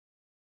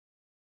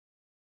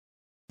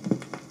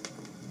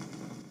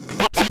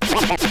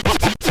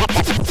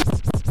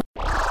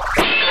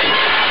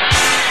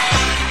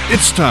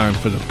It's time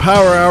for the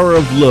Power Hour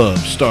of Love,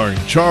 starring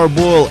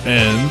Charboil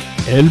and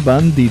El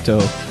Bandito.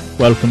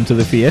 Welcome to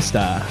the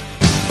fiesta.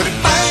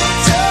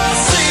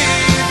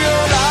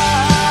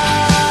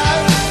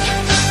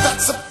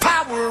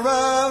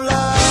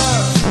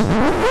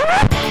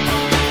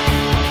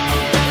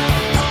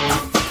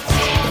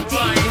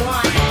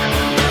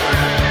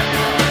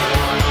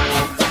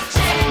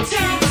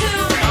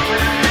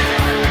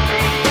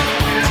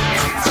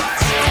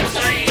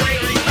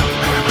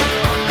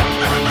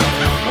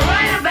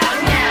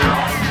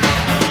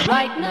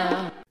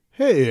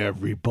 Hey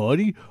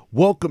everybody,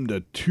 welcome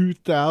to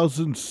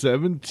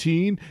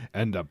 2017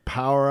 and the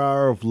Power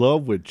Hour of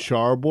Love with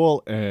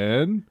Charboil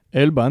and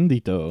El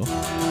Bandito.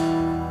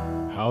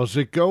 How's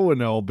it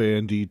going, El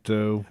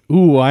Bandito?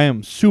 Ooh, I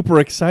am super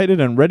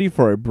excited and ready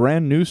for a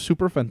brand new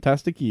super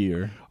fantastic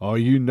year. Oh,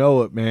 you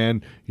know it,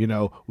 man. You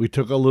know, we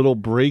took a little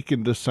break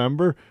in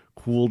December,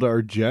 cooled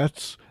our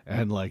jets,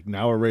 and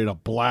now we're ready to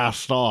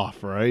blast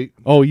off, right?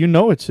 Oh, you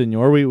know it,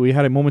 senor. We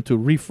had a moment to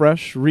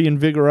refresh,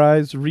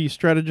 reinvigorize,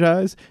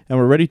 re-strategize, and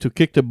we're ready to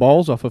kick the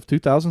balls off of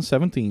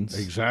 2017's.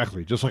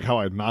 Exactly, just like how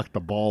I knocked the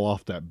ball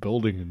off that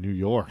building in New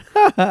York.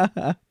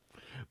 But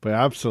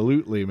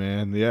absolutely,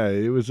 man. Yeah,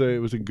 it was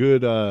a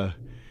good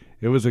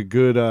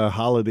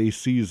holiday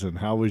season.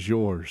 How was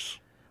yours?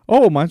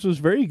 Oh, mine was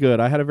very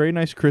good. I had a very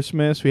nice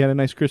Christmas. We had a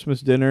nice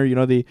Christmas dinner. You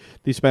know, the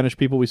Spanish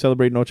people, we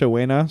celebrate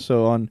Nochebuena.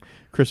 So on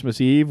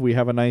Christmas Eve, we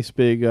have a nice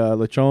big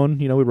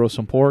lechon. You know, we roast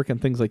some pork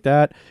and things like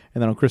that.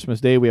 And then on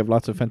Christmas Day, we have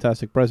lots of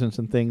fantastic presents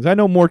and things. I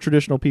know more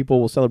traditional people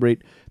will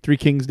celebrate Three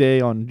Kings Day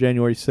on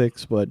January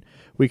 6th, but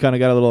we kind of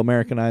got a little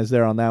Americanized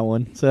there on that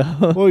one. So,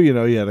 well, you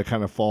know, yeah, to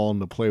kind of fall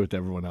into play with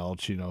everyone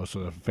else, you know, so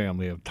the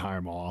family have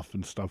time off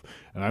and stuff.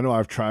 And I know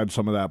I've tried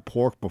some of that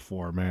pork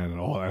before, man, and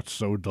oh, that's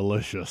so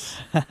delicious.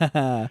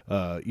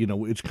 You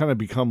know, it's kind of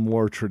become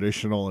more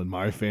traditional in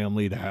my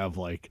family to have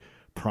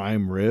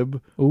prime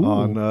rib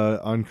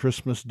on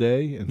Christmas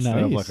Day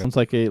instead of sounds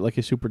like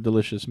a super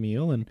delicious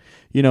meal. And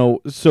you know,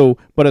 so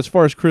but as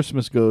far as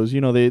Christmas goes,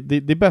 you know,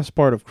 the best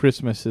part of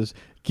Christmas is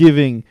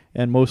giving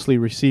and mostly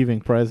receiving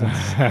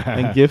presents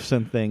and gifts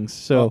and things.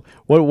 So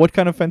what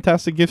kind of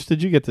fantastic gifts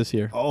did you get this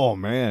year? Oh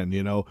man,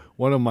 you know,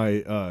 one of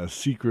my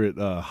secret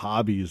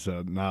hobbies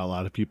not a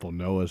lot of people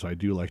know is I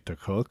do like to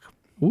cook.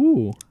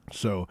 Ooh.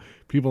 So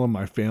people in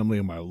my family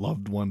and my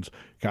loved ones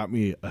got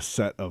me a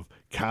set of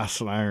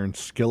cast iron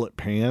skillet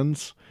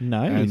pans.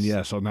 Nice. And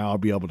yeah, so now I'll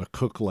be able to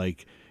cook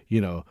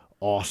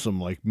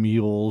awesome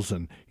meals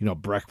and, you know,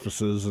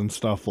 breakfasts and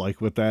stuff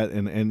with that.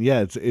 And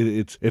yeah,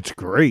 it's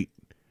great.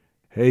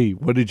 Hey,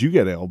 what did you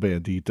get, El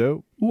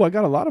Bandito? Ooh, I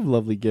got a lot of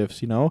lovely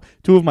gifts, you know.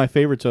 Two of my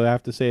favorites, I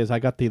have to say, is I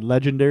got the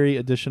Legendary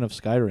Edition of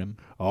Skyrim.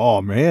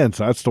 Oh, man,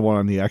 so that's the one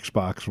on the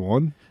Xbox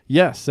One?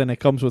 Yes, and it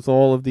comes with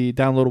all of the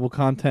downloadable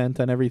content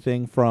and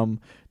everything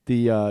from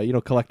the,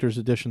 collector's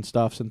edition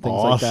stuffs and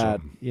things like that.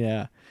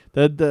 Yeah.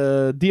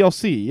 The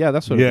DLC, yeah,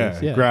 that's what it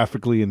is. Yeah,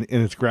 graphically, and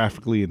it's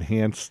graphically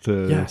enhanced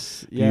to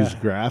these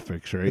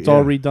graphics, right? It's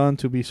all redone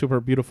to be super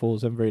beautiful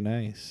and very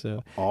nice.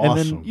 So. Awesome. And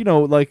then, you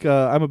know,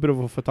 I'm a bit of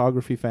a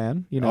photography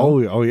fan, you know.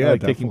 Oh yeah, I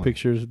like taking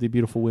pictures of the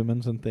beautiful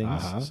women and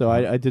things. So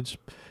I did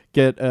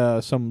get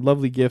some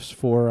lovely gifts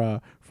for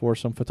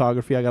some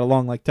photography. I got a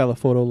long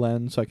telephoto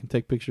lens so I can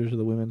take pictures of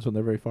the women when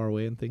they're very far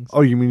away and things.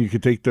 Oh, you mean you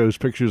could take those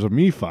pictures of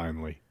me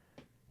finally?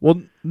 Well,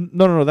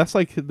 no. That's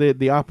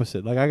the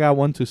opposite. I got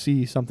one to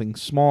see something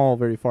small,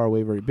 very far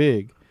away, very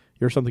big.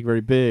 You're something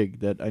very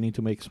big that I need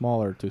to make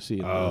smaller to see.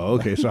 Oh,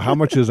 okay. So how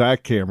much is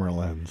that camera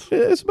lens?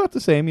 It's about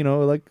the same,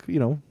 a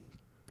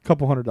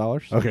couple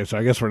 $100. Okay, so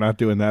I guess we're not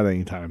doing that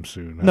anytime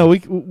soon. Huh? No, we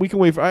can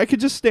wait I could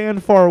just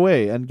stand far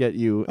away and get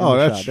you.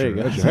 That's shot. true.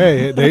 There you go.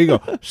 Hey, there you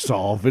go.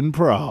 Solving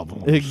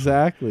problems.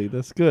 Exactly.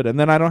 That's good. And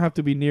then I don't have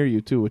to be near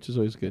you too, which is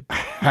always good.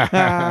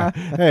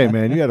 Hey,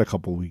 man, you had a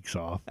couple weeks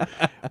off.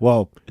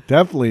 Well,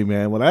 definitely,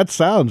 man. Well, that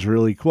sounds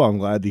really cool. I'm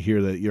glad to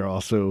hear that you're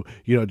also,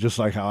 you know, just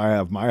like how I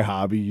have my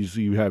hobbies,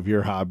 you have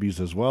your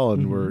hobbies as well,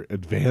 and we're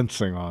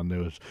advancing on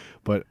those.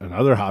 But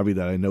another hobby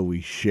that I know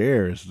we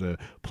share is the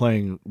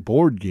playing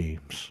board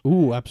games.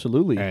 Ooh,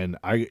 absolutely. And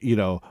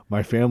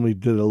my family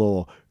did a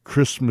little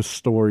Christmas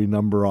story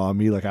number on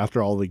me.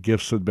 After all the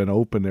gifts had been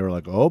opened, they were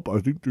like, "Oh, I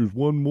think there's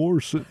one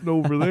more sitting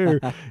over there."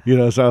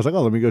 So I was like,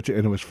 "Oh, let me go check."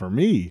 And it was for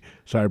me.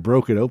 So I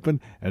broke it open,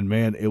 and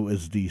man, it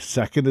was the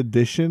second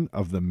edition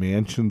of the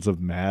Mansions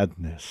of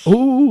Madness.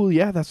 Oh,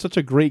 yeah, that's such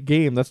a great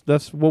game.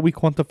 That's what we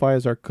quantify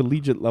as our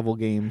collegiate level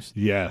games.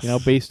 Yes.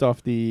 Based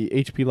off the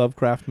H.P.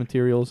 Lovecraft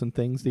materials and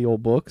things, the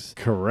old books.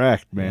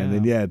 Correct,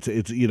 man. Yeah. And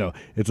it's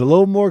it's a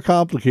little more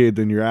complicated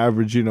than your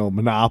average,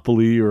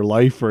 Monopoly or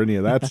Life or any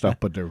of that stuff,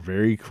 but they're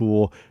very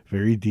cool,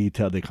 very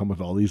detailed. They come with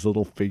all these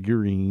little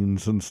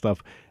figurines and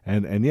stuff.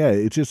 And yeah,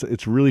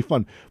 it's really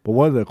fun. But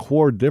one of the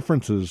core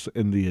differences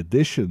in the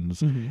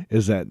editions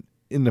is that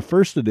in the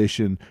first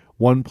edition,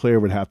 one player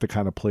would have to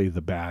kind of play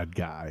the bad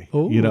guy,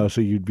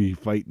 so you'd be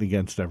fighting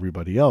against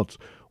everybody else.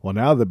 Well,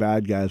 now the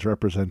bad guys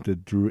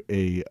represented through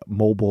a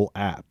mobile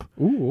app.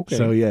 Ooh, okay.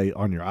 So yeah,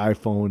 on your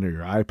iPhone or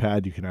your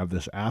iPad, you can have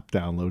this app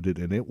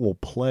downloaded, and it will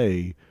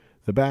play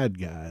the bad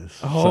guys.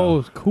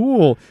 Oh,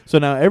 cool. So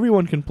now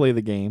everyone can play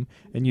the game,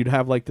 and you'd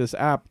have like this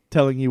app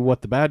telling you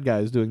what the bad guy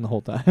is doing the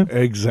whole time.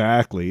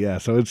 Exactly, yeah.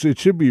 So it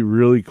should be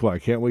really cool. I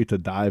can't wait to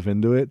dive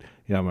into it.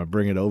 Yeah, I'm going to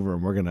bring it over,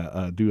 and we're going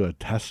to do a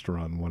test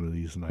run one of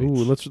these nights.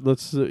 Ooh, let's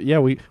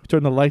we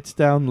turn the lights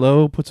down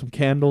low, put some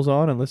candles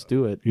on, and let's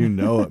do it. You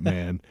know it,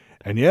 man.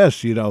 And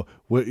yes,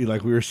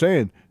 like we were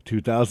saying,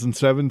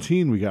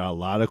 2017, we got a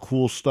lot of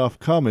cool stuff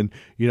coming.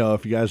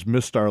 If you guys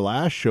missed our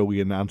last show,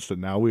 we announced that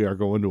now we are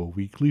going to a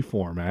weekly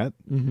format.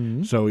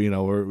 Mm-hmm. So,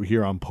 we're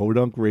here on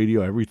Podunk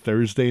Radio every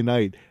Thursday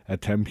night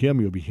at 10 p.m.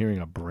 You'll be hearing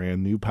a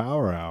brand new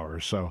Power Hour.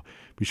 So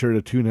be sure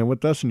to tune in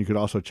with us, and you could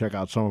also check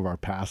out some of our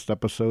past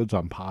episodes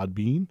on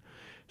Podbean.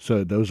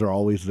 So those are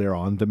always there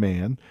on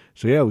demand.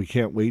 So, yeah, we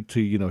can't wait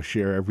to,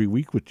 share every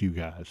week with you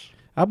guys.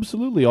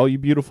 Absolutely. All you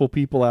beautiful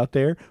people out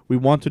there, we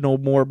want to know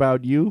more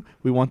about you.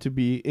 We want to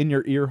be in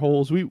your ear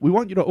holes. We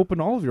want you to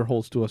open all of your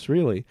holes to us,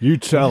 really. You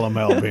tell them,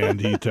 El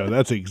Bandito.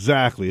 That's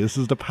exactly. This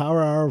is the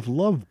Power Hour of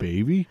Love,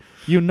 baby.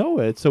 You know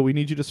it, so we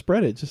need you to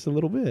spread it just a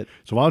little bit.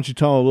 So why don't you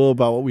tell them a little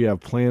about what we have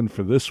planned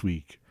for this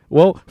week?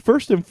 Well,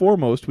 first and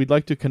foremost, we'd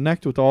like to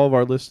connect with all of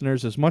our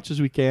listeners as much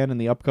as we can in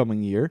the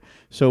upcoming year.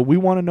 So we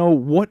want to know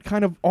what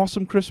kind of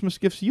awesome Christmas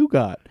gifts you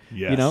got.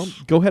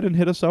 Yes. Go ahead and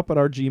hit us up at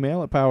our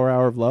Gmail at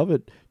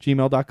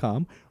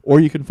powerhouroflove@gmail.com,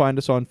 or you can find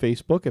us on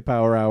Facebook at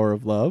Power Hour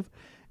of Love.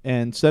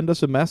 And send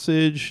us a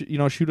message,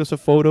 shoot us a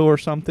photo or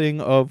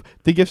something of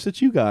the gifts that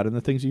you got and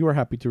the things you were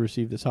happy to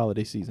receive this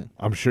holiday season.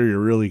 I'm sure you're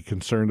really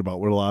concerned about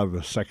what a lot of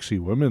the sexy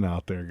women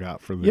out there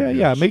got for their gifts.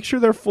 Yeah. Make sure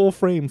they're full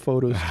frame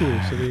photos too,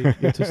 so we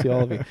get to see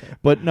all of you.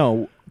 But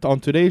no, on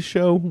today's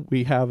show,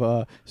 we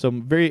have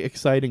some very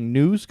exciting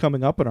news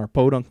coming up in our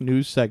Podunk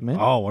News segment.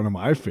 Oh, one of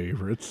my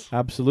favorites.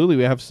 Absolutely.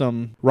 We have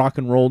some rock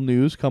and roll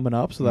news coming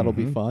up, so that'll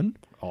be fun.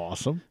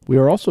 Awesome. We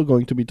are also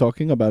going to be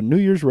talking about New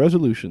Year's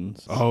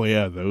resolutions. Oh,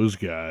 yeah, those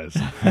guys.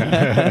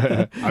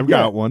 I've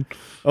got one.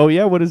 Oh,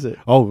 yeah? What is it?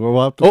 Oh,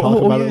 we'll have to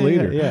talk about it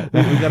later. Yeah.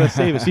 We got to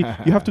save it. See,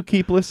 you have to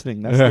keep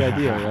listening. That's the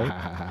idea,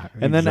 right?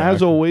 And then,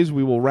 as always,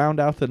 we will round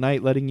out the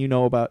night letting you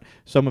know about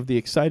some of the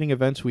exciting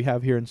events we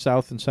have here in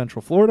South and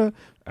Central Florida.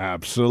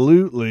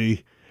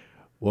 Absolutely.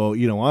 Well,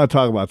 I want to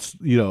talk about,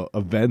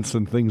 events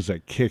and things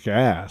that kick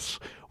ass.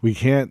 We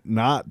can't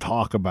not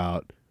talk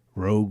about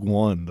Rogue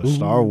One, the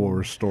Star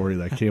Wars story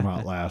that came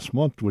out last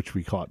month, which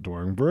we caught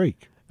during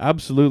break.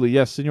 Absolutely,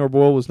 yes. Senor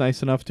Boyle was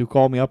nice enough to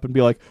call me up and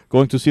be like,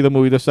 going to see the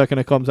movie the second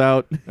it comes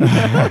out. Hey,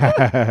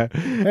 I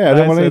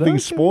didn't want anything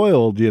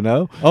spoiled,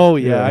 Oh,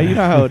 yeah. You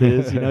know how it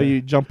is.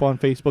 You jump on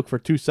Facebook for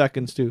 2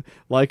 seconds to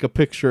like a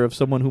picture of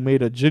someone who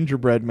made a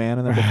gingerbread man,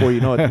 and then before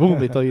you know it, boom,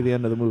 they tell you the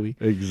end of the movie.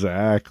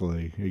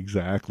 Exactly.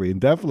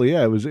 And definitely,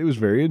 yeah, it was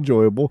very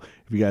enjoyable.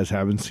 If you guys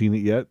haven't seen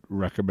it yet,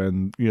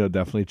 recommend,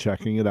 definitely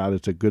checking it out.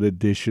 It's a good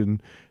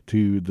addition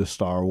to the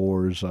Star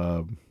Wars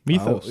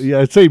mythos.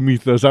 I'd say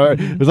mythos.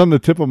 It was on the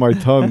tip of my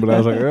tongue, but I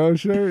was like, oh,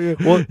 sure. Yeah.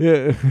 Well,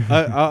 yeah.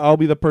 I'll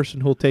be the person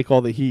who'll take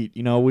all the heat.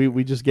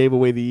 We just gave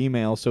away the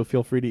email, so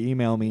feel free to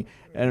email me.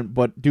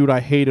 But dude,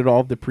 I hated all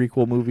of the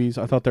prequel movies.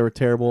 I thought they were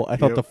terrible. I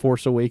thought The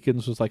Force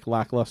Awakens was like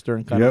lackluster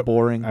and kind of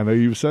boring. I know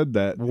you've said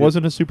that.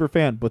 Wasn't a super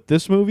fan, but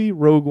this movie,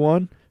 Rogue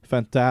One,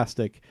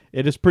 fantastic.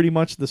 It is pretty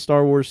much the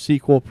Star Wars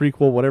sequel,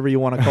 prequel, whatever you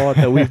want to call it,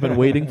 that we've been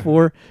waiting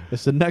for.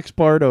 It's the next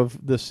part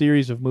of the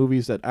series of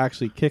movies that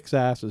actually kicks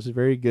ass. It's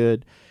very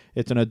good.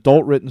 It's an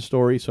adult-written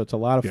story, so it's a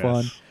lot of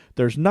fun.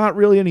 There's not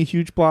really any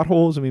huge plot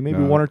holes. I mean,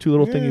 maybe one or two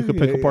little things you could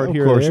pick apart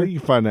here or there. You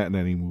can find that in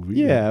any movie.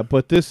 Yeah,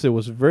 but it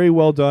was very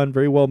well done,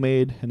 very well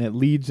made, and it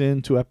leads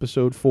into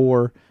Episode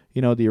 4,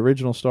 the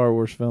original Star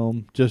Wars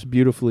film, just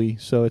beautifully.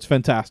 So it's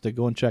fantastic.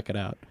 Go and check it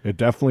out. It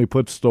definitely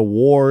puts the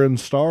war in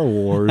Star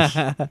Wars.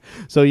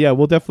 So, yeah,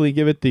 we'll definitely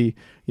give it the,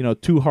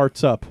 2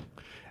 hearts up.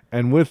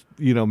 And with,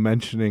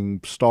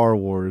 mentioning Star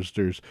Wars,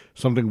 there's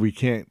something we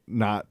can't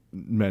not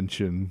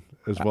mention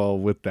as well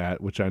with that,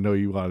 which I know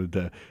you wanted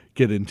to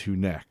get into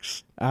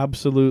next.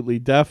 Absolutely.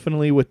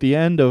 Definitely with the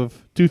end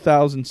of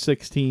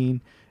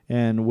 2016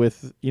 and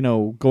with,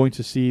 going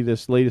to see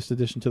this latest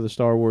addition to the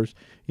Star Wars,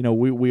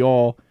 we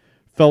all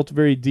felt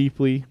very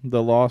deeply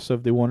the loss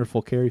of the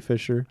wonderful Carrie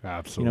Fisher.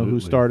 Absolutely. Who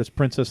starred as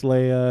Princess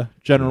Leia,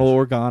 General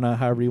Organa,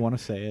 however you want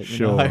to say it.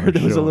 Sure, I heard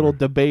there was a little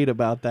debate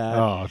about that.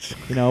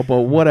 Oh.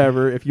 But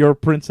whatever, if you're a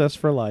princess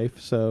for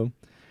life, so...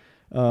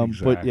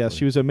 Exactly. But yeah,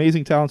 she was an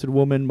amazing, talented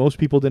woman. Most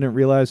people didn't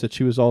realize that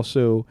she was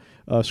also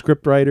a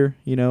script writer,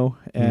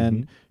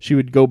 and she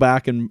would go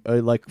back and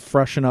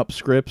freshen up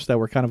scripts that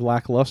were kind of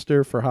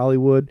lackluster for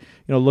Hollywood.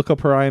 Look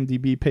up her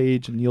IMDb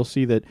page and you'll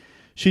see that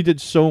she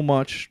did so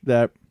much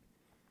that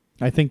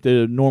I think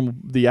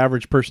the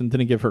average person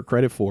didn't give her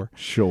credit for.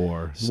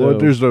 Sure. So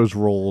there's those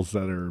roles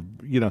that are,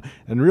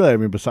 and really, I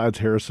mean, besides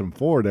Harrison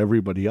Ford,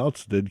 everybody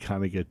else did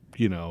kind of get,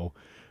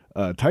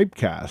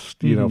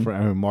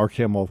 typecast, Mark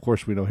Hamill, of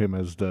course, we know him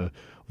as the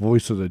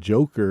voice of the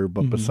Joker,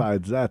 but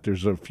besides that,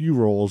 there's a few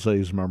roles that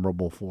he's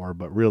memorable for,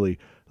 but really,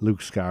 Luke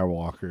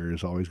Skywalker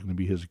is always going to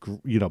be his,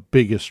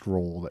 biggest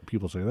role that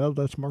people say, oh,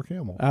 that's Mark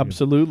Hamill.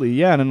 Absolutely,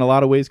 yeah. And in a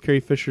lot of ways,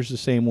 Carrie Fisher's the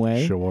same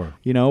way. Sure.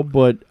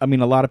 But, I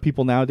mean, a lot of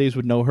people nowadays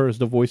would know her as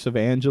the voice of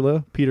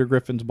Angela, Peter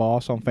Griffin's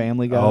boss on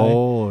Family Guy.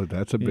 Oh,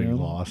 that's a big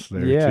loss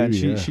there, yeah,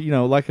 too. And she,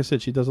 like I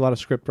said, she does a lot of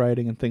script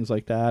writing and things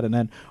like that. And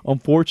then,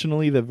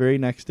 unfortunately, the very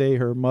next day,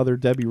 her mother,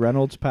 Debbie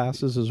Reynolds,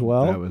 passes as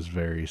well. That was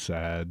very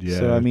sad, yeah.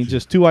 So, I mean,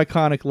 just two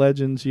iconic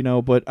legends,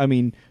 but, I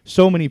mean,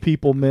 so many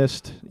people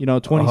missed.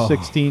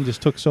 2016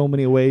 just took so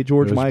many away.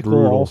 George Michael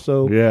brutal.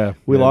 also. Yeah.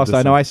 We lost.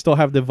 I know I still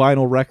have the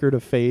vinyl record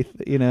of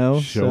Faith,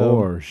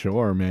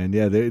 Sure, man.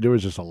 Yeah, there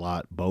was just a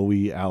lot.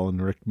 Bowie,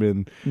 Alan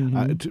Rickman,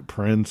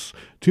 Prince.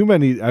 Too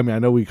many. I mean, I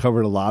know we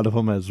covered a lot of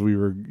them as we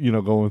were,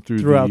 going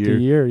throughout the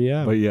year.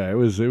 Yeah. But yeah, it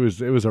was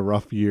a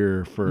rough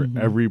year for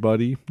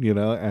everybody,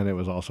 and it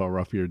was also a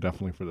rough year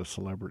definitely for the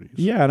celebrities.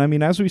 Yeah, and I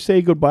mean, as we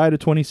say goodbye to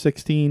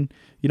 2016,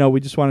 we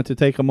just wanted to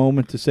take a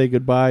moment to say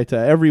goodbye to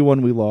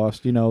everyone we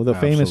lost. The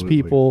famous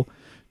people,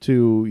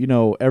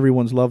 to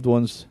everyone's loved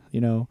ones.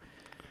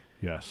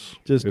 Yes.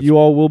 You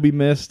all will be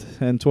missed.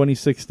 And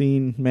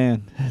 2016,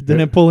 man,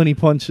 didn't pull any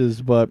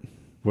punches, but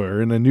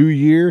we're in a new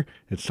year.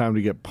 It's time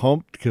to get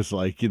pumped because,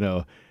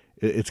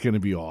 it's going to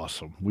be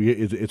awesome.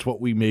 It's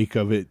what we make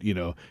of it.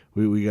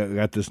 We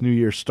got this new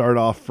year start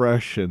off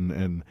fresh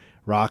and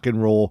rock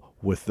and roll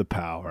with the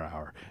Power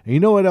Hour. And you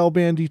know what, El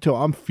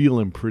Bandito? I'm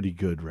feeling pretty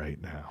good right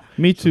now.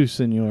 Me too,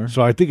 senor.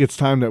 So I think it's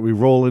time that we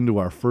roll into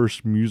our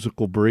first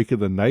musical break of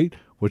the night,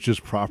 which is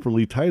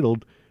properly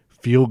titled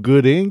Feel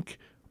Good Inc.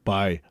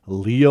 by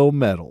Leo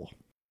Metal.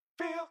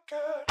 Feel good.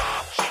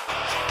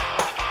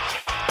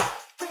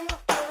 Feel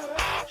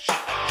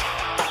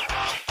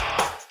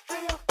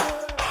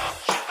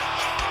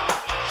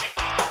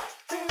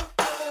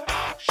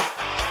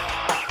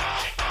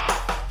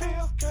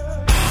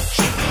good.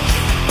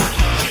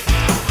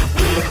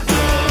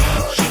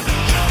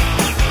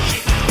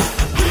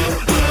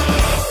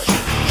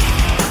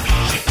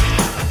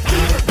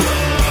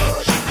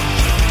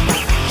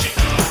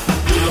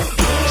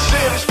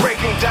 City's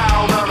breaking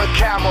down on a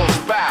camel's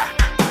back.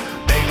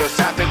 They just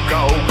have to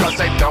go cause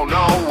they don't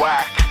know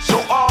whack. So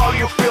all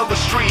you feel the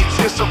streets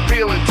is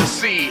appealing to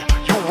see.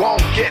 You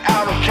won't get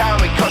out of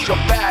county cause you're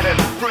bad and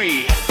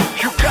free.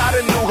 You got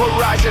a new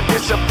horizon,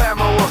 it's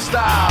ephemeral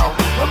style.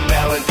 A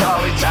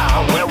melancholy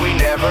town where we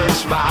never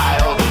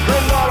smile.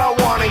 And all I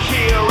wanna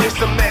hear is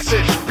the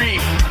message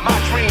beep. My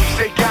dreams,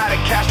 they gotta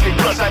catch me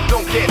cause I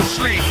don't get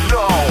sleep,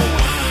 no.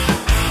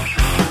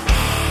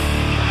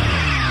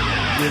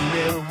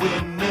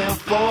 Windmill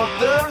for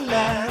the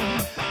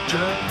land.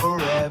 Turn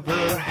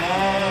forever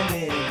hand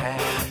in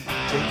hand.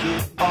 Take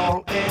it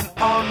all in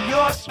on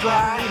your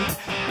stride.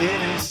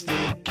 It is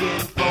sticking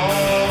for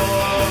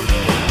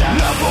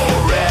love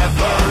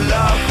forever,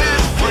 love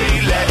is free.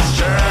 Let's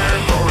turn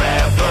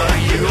forever,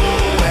 you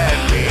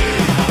and me.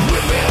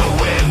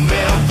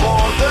 Windmill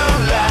for the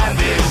land.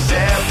 Is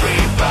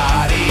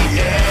everybody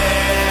in?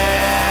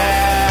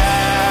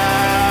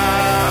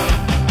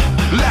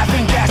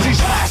 Laughing gases,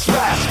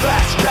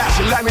 flash,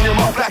 lining your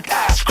mouth like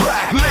ass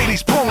crack.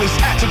 Ladies, ponies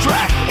at the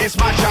track. It's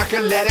my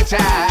chocolate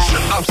attack.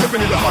 I'm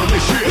stepping in the heart of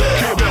this shit.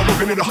 Can't bell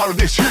ripping in the heart of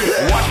this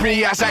shit. Watch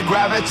me as I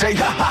gravitate.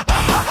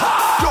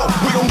 Yo,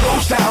 we gon'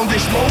 ghost down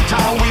this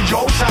Motown with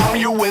Joe sound.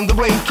 You in the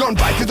blink, gun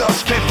bite the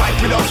dust. Can't fight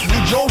with us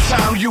with Joe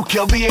sound. You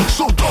kill the ink,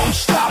 so don't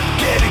stop.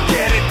 Get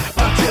it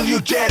until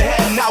you get it.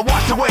 Now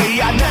watch the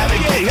way I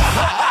navigate.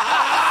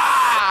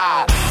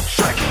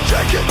 Shake it,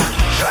 shake it,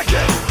 shake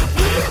it.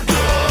 Real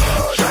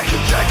good. Shake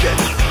it, shake it,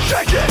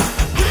 shake it.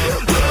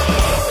 Real good.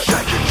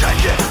 Shake it,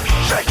 shake it,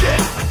 shake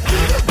it.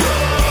 Real good.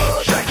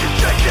 Shake it,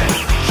 shake it,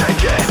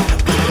 shake it.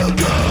 Real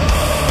good.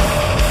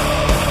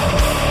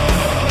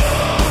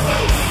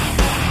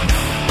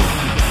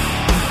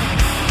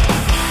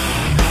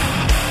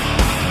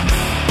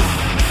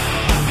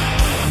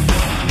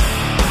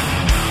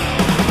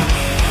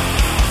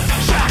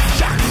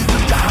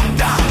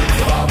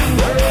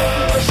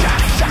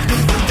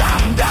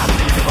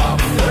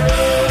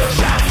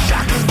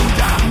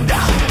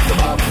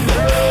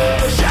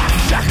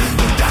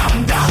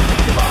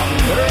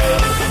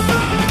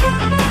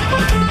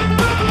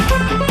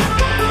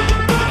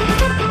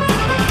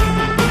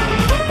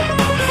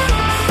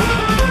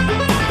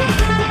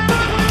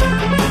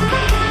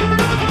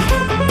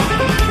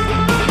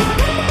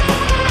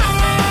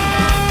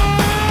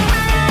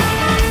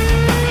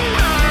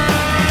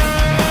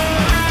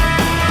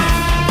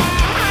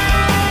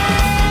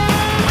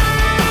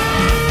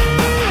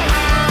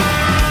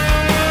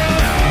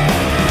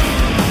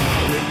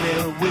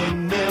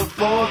 Windmill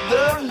for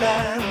the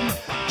land.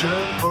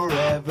 Turn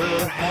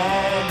forever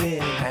hand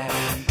in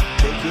hand.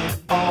 Take it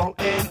all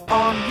in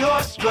on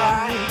your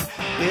stride.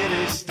 It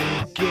is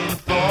sticking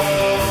for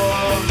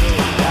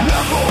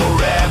love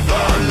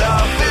forever,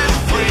 love is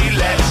free.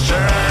 Let's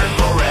turn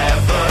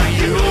forever,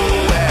 you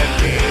and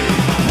me.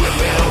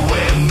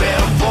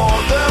 Windmill for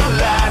the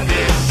land.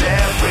 Is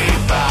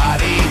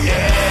everybody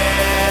in?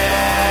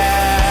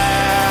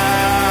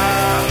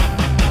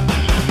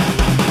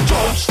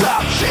 Don't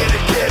stop, shit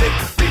it, get it.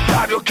 Be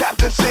proud your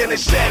captain, say and he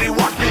said he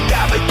watched me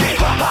navigate.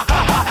 Won't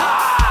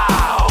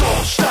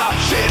stop,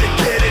 shit and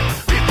get it.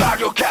 Beat back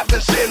your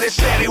captain sin, they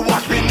said he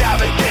watched me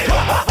navigate.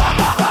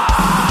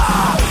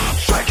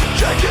 Shake it,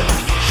 shake it,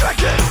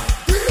 shake it,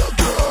 real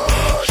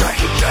good. Shake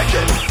it, shake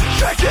it,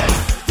 shake it,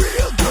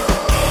 real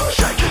good.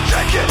 Shake it,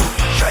 shake it,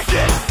 shake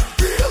it,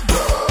 real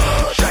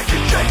good. Shake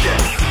it, shake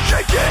it,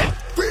 shake it,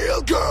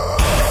 real good.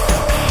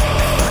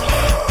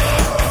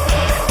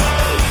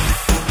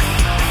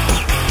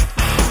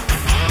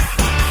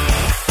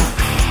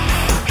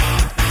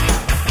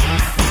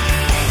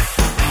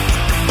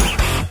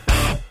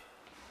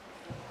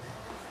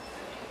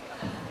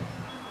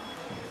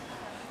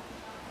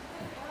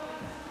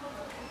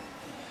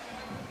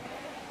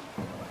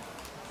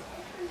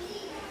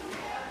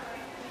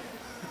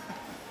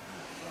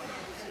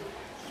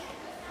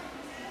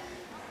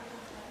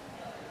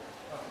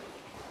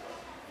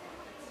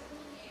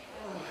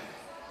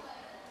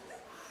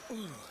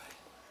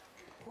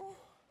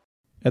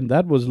 And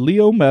that was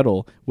Leo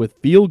Metal with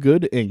Feel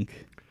Good Inc.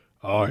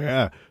 Oh,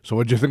 yeah. So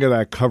what'd you think of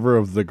that cover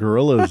of the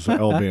Gorillaz,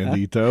 El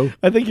Bandito?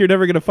 I think you're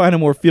never going to find a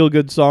more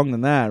feel-good song than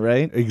that,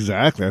 right?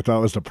 Exactly. I thought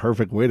it was the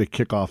perfect way to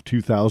kick off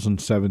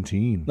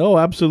 2017. Oh,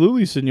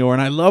 absolutely, senor.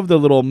 And I love the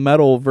little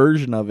metal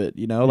version of it,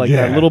 like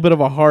Yeah. that little bit of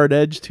a hard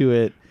edge to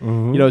it.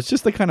 Mhm. It's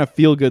just the kind of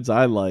feel-goods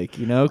I like,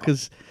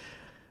 because,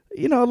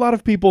 a lot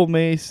of people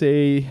may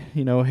say,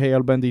 hey,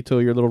 El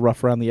Bandito, you're a little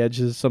rough around the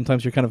edges.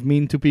 Sometimes you're kind of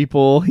mean to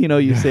people.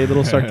 You say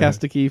little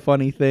sarcastic-y,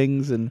 funny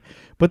things.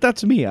 But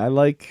that's me. I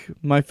like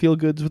my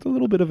feel-goods with a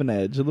little bit of an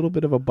edge, a little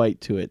bit of a bite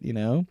to it,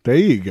 There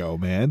you go,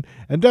 man.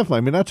 And definitely,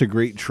 I mean, that's a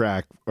great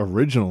track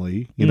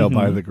originally,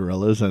 by the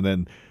Gorillaz. And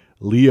then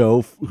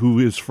Leo, who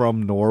is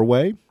from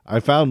Norway. I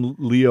found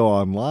Leo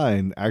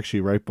online actually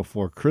right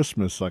before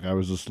Christmas. Like I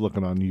was just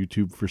looking on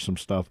YouTube for some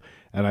stuff,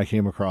 and I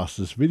came across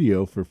this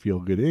video for Feel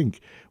Good Inc.,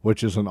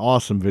 which is an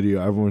awesome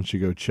video. Everyone should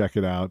go check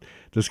it out.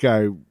 This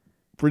guy,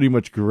 pretty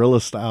much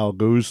guerrilla style,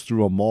 goes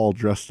through a mall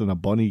dressed in a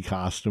bunny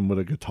costume with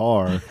a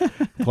guitar,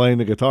 playing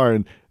the guitar.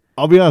 And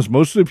I'll be honest,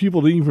 most of the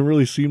people didn't even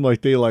really seem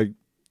like they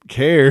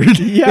cared.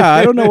 Yeah,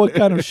 I don't know what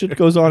kind of shit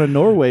goes on in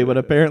Norway, but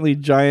apparently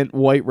giant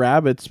white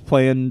rabbits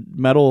playing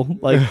metal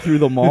through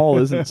the mall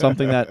isn't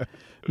something that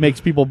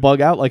makes people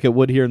bug out like it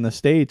would here in the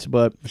States.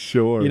 But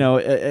Sure.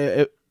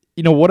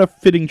 what a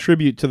fitting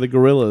tribute to the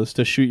Gorillaz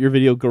to shoot your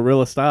video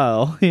guerrilla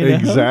style.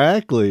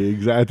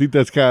 Exactly. I think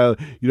that's kind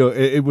of,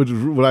 it was,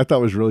 what I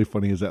thought was really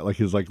funny is that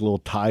his little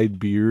tied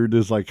beard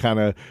is kind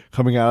of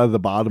coming out of the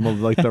bottom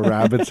of the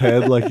rabbit's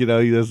head.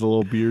 He has a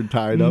little beard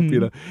tied up,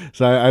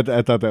 So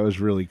I thought that was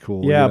really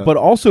cool. Yeah, but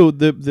also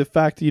the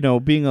fact,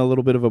 being a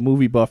little bit of a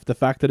movie buff, the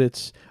fact that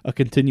it's a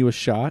continuous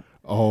shot.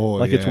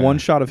 Oh, it's one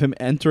shot of him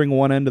entering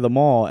one end of the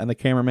mall and the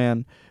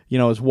cameraman,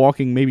 is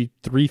walking maybe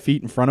 3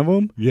 feet in front of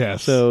him.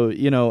 Yes. So,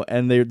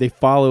 and they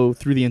follow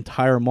through the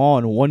entire mall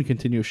in one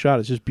continuous shot.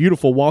 It's just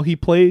beautiful while he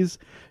plays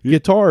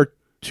guitar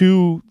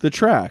to the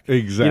track.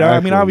 Exactly. I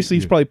mean, obviously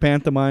he's probably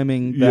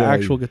pantomiming the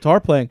actual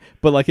guitar playing,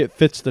 but it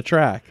fits the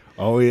track.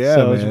 Oh, yeah,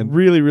 so man. it's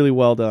really, really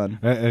well done.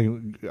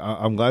 And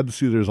I'm glad to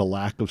see there's a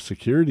lack of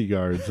security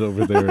guards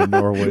over there in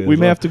Norway. We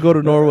may have to go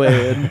to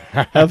Norway and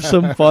have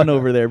some fun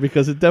over there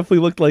because it definitely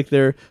looked like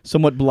their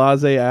somewhat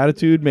blasé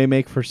attitude may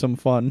make for some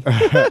fun.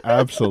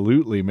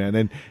 Absolutely, man.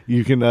 And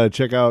you can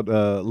check out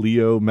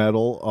Leo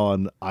Metal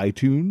on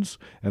iTunes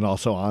and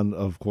also on,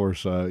 of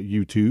course,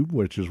 YouTube,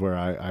 which is where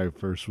I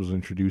first was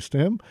introduced to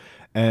him.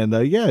 And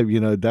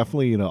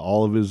definitely,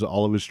 all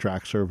of his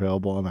tracks are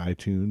available on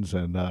iTunes.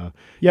 And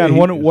and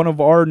one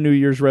of our New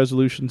Year's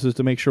resolutions is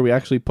to make sure we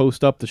actually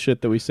post up the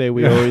shit that we say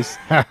we always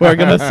we're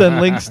going to send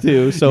links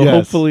to. So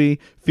hopefully,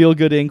 Feel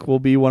Good Inc. will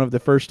be one of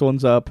the first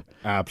ones up.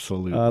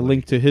 Absolutely,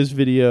 link to his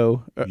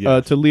video,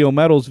 to Leo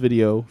Metal's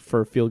video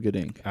for Feel Good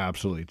Inc.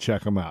 Absolutely,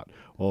 check him out.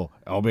 Well,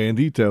 El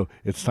Bandito,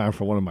 it's time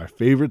for one of my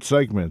favorite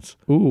segments.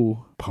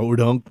 Ooh,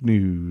 Podunk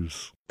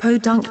News.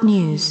 Podunk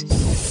News.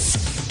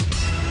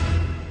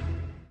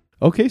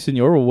 Okay,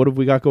 senor, well, what have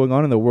we got going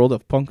on in the world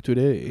of punk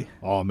today?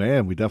 Oh,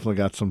 man, we definitely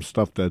got some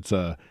stuff that's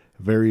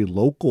very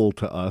local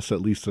to us,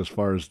 at least as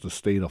far as the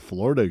state of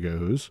Florida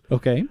goes.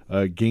 Okay.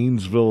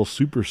 Gainesville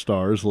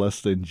superstars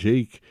Less Than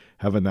Jake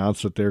have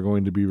announced that they're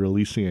going to be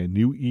releasing a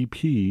new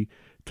EP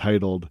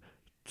titled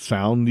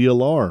Sound the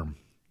Alarm.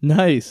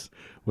 Nice.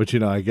 Which,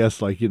 I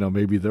guess,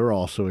 maybe they're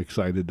also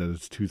excited that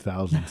it's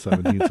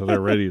 2017, so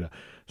they're ready to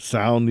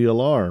sound the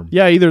alarm.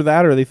 Yeah, either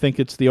that or they think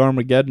it's the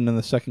Armageddon and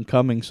the second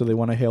coming, so they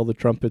want to hail the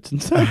trumpets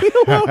and sound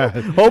the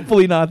alarm.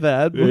 Hopefully not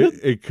that.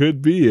 It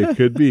could be. It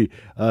could be.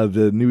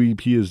 The new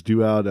EP is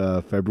due out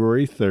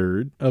February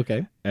 3rd.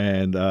 Okay.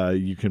 And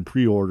you can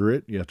pre-order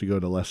it. You have to go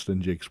to Less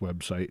Than Jake's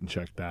website and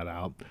check that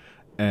out.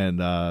 And,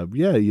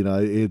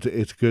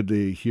 it's good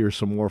to hear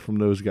some more from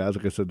those guys.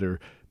 Like I said, they're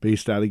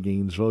based out of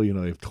Gainesville.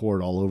 They've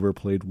toured all over,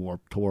 played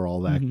Warped Tour,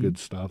 all that good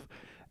stuff.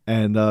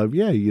 And,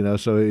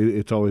 so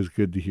it's always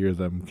good to hear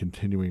them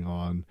continuing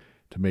on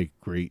to make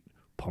great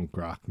punk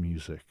rock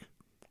music.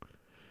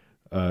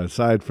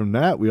 Aside from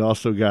that, we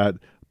also got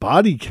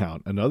Body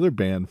Count, another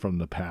band from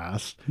the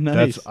past. Nice.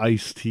 That's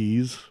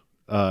Ice-T's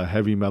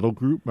heavy metal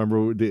group.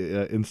 Remember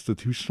the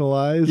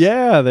Institutionalized?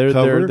 Yeah,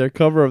 cover? their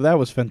cover of that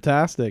was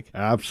fantastic.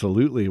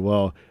 Absolutely.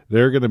 Well,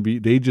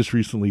 they just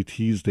recently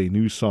teased a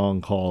new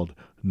song called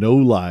No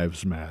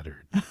Lives Mattered.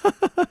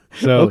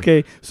 So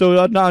Okay,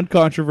 so a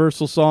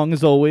non-controversial song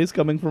is always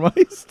coming from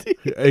Ice-T.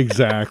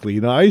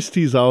 exactly.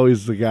 Ice-T's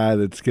always the guy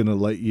that's going to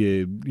let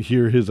you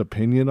hear his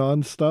opinion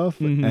on stuff.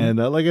 Mm-hmm. And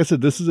like I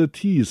said, this is a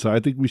tease, so I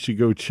think we should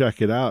go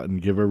check it out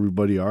and give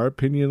everybody our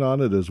opinion on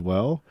it as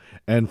well.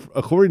 And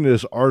according to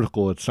this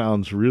article, it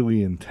sounds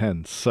really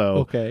intense. So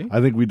Okay.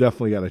 I think we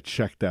definitely got to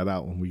check that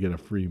out when we get a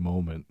free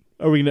moment.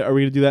 Are we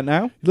gonna do that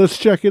now? Let's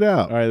check it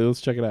out. All right, let's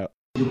check it out.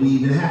 Do we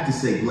even have to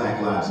say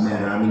Black Lives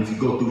Matter? I mean, if you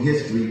go through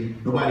history,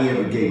 nobody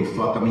ever gave a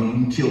fuck. I mean, you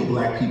can kill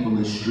black people in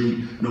the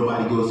street,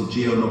 nobody goes to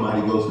jail,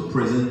 nobody goes to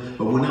prison.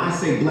 But when I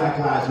say Black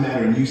Lives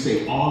Matter and you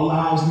say all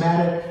lives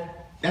matter,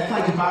 that's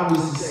like if I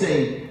was to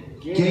say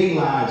gay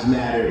lives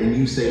matter and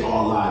you say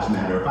all lives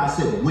matter. If I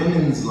said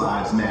women's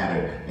lives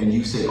matter and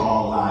you say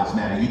all lives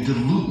matter, you're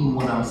diluting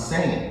what I'm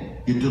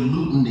saying. You're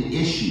diluting the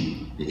issue.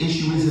 The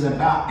issue isn't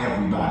about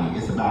everybody,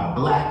 it's about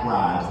black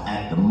lives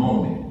at the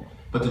moment.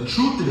 But the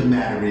truth of the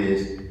matter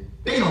is,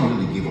 they don't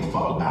really give a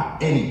fuck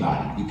about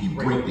anybody if you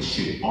break the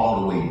shit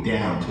all the way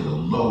down to the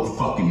low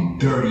fucking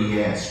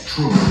dirty ass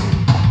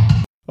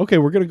truth. Okay,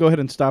 we're gonna go ahead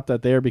and stop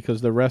that there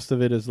because the rest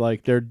of it is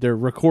like they're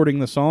recording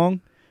the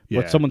song,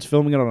 Yeah. but someone's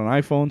filming it on an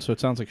iPhone, so it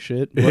sounds like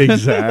shit.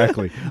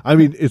 Exactly. I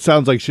mean, it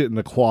sounds like shit in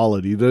the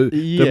quality.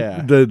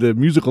 Yeah. The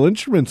musical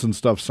instruments and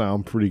stuff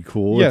sound pretty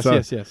cool. Yes,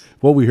 It's, yes.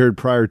 What we heard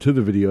prior to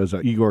the video is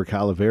that Igor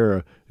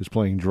Calavera is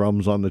playing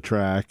drums on the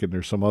track, and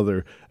there's some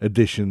other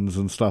additions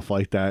and stuff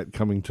like that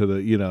coming to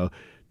the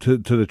to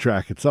the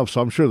track itself.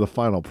 So I'm sure the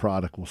final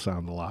product will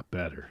sound a lot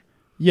better.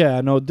 Yeah,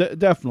 no,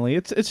 definitely.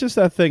 It's just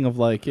that thing of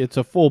like it's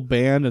a full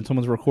band and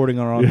someone's recording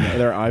on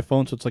their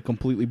iPhone, so it's like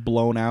completely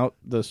blown out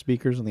the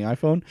speakers on the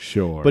iPhone.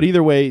 Sure. But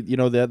either way,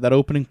 that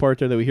opening part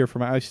there that we hear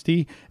from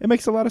Ice-T, it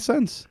makes a lot of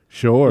sense.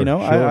 Sure.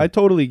 Sure. I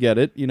totally get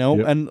it.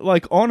 Yep. And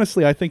like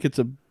honestly, I think it's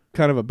a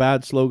kind of a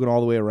bad slogan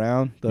all the way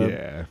around.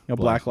 Yeah.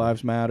 Black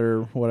Lives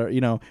Matter,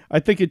 whatever. I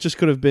think it just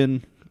could have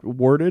been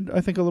worded, I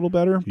think, a little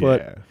better.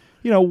 But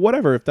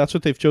whatever. If that's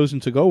what they've chosen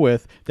to go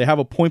with, they have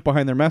a point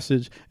behind their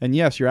message. And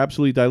yes, you're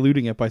absolutely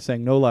diluting it by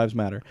saying no lives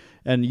matter.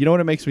 And you know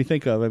what it makes me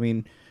think of? I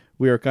mean,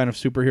 we are kind of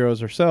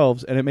superheroes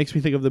ourselves, and it makes me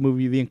think of the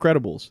movie The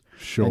Incredibles.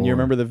 Sure. And you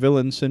remember the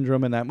villain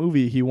syndrome in that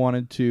movie? He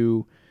wanted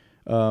to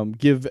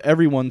give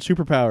everyone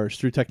superpowers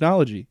through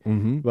technology.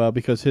 Mm-hmm.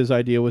 Because his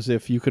idea was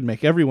if you could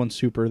make everyone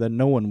super, then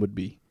no one would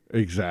be.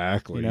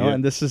 Exactly.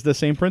 And this is the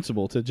same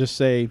principle. To just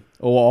say,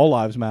 oh, all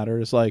lives matter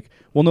is like,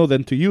 well, no,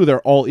 then to you,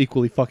 they're all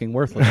equally fucking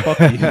worthless. Fuck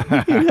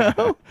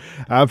you.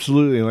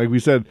 Absolutely. And like we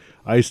said,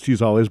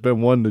 Ice-T's always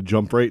been one to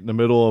jump right in the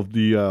middle of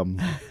the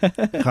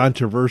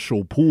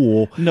controversial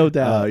pool. No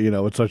doubt.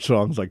 With such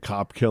songs like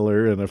Cop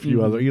Killer and a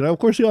few other, of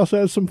course he also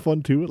has some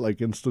fun to it, like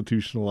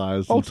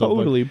Institutionalized. Oh, and stuff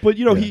totally. Like,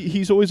 but,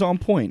 he's always on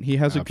point. He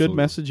has a good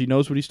message. He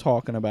knows what he's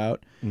talking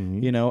about,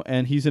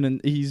 and he's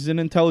an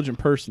intelligent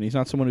person. He's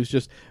not someone who's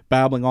just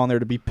babbling on there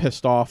to be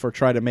pissed off or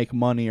try to make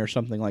money or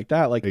something like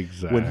that. Like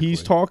when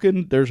he's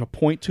talking, there's a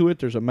point to it.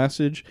 There's a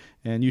message,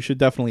 and you should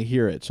definitely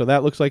hear it. So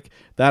that looks like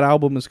that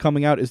album is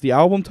coming out. Is the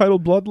album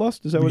titled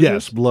Bloodlust? Is that what it is?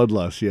 Yes,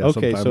 Bloodlust. Yeah.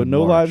 Okay, so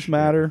No Lives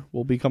Matter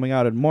will be coming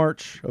out in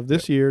March of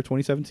this year,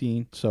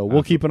 2017. So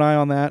we'll keep an eye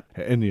on that.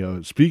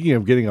 And speaking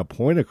of getting a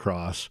point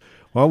across,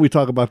 why don't we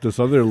talk about this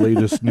other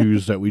latest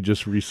news that we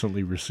just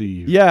recently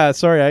received? Yeah,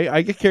 sorry,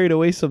 I get carried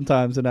away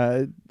sometimes, and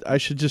I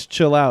should just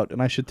chill out,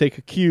 and I should take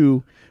a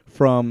cue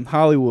from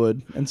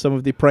Hollywood and some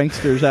of the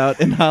pranksters out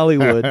in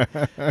Hollywood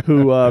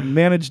who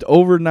managed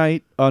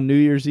overnight on New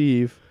Year's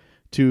Eve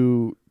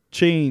to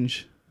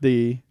change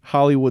the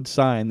Hollywood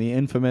sign, the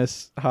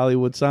infamous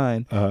Hollywood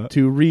sign,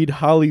 to read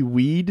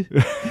Hollyweed.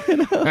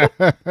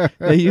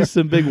 They used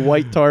some big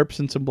white tarps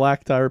and some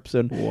black tarps,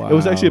 and it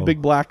was actually a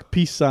big black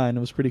peace sign. It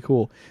was pretty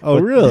cool. Oh,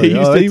 But really?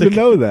 I didn't even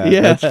know that.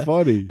 Yeah, That's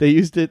funny. They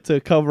used it to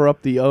cover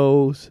up the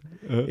O's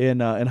in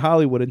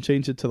Hollywood and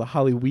changed it to the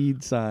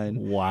Hollyweed sign.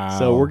 Wow.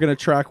 So we're going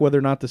to track whether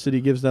or not the city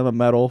gives them a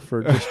medal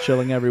for just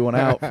chilling everyone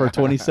out for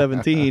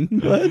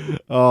 2017.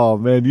 Oh,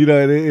 man.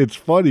 It's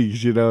funny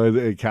because,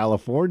 in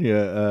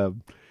California,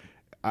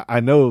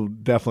 I know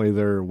definitely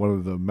they're one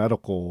of the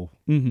medical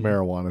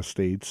marijuana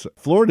states.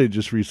 Florida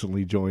just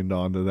recently joined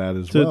on to that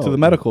as well. To the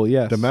medical,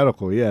 yes. The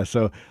medical, yeah.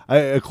 So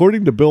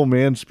according to Bill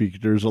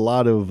Manspeak, there's a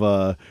lot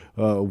of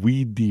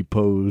weed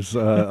depots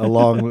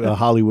along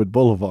Hollywood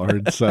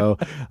Boulevard. So,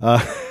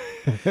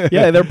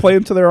 yeah, they're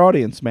playing to their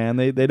audience, man.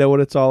 They know what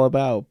it's all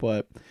about.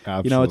 But,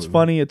 absolutely. It's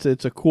funny.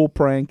 It's a cool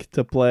prank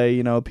to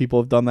play. People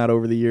have done that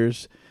over the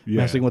years,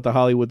 messing with the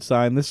Hollywood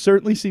sign. This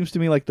certainly seems to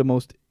me like the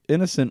most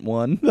innocent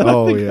one that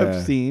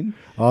I've seen.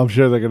 I'm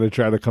sure they're going to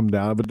try to come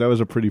down, but that was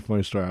a pretty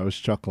funny story. I was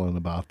chuckling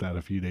about that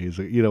a few days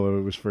ago, when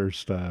it was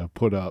first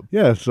put up.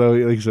 Yeah, so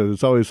like I said,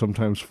 it's always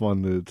sometimes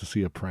fun to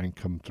see a prank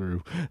come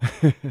through.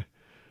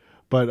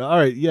 But all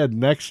right,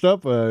 next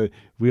up,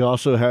 we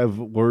also have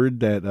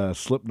word that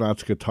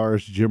Slipknot's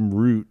guitarist Jim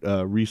Root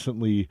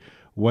recently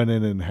went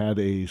in and had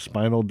a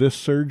spinal disc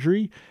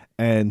surgery,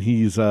 and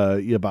he's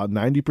about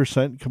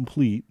 90%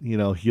 complete,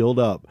 healed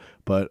up.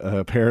 But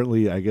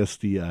apparently, I guess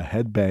the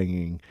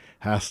headbanging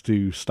has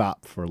to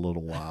stop for a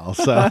little while.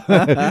 So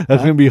that's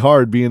going to be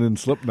hard being in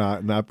Slipknot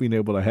and not being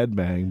able to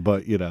headbang.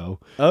 But,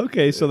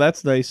 Okay, so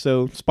that's nice.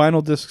 So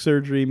spinal disc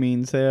surgery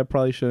means I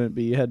probably shouldn't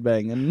be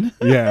headbanging.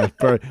 Yeah.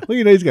 Probably.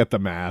 Well, he's got the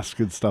mask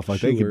and stuff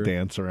like that. He Sure. can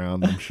dance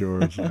around, I'm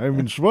sure. So, I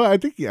mean, well, I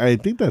think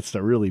that's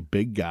the really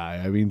big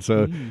guy. I mean,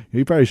 so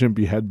he probably shouldn't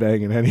be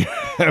headbanging anyway.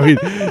 I mean,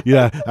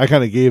 yeah, I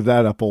kind of gave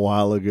that up a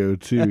while ago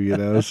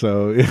too,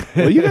 so.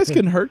 Well, you guys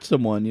can hurt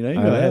someone, you go I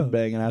know.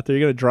 headbanging out there.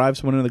 You're going to drive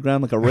someone into the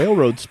ground like a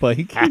railroad spike.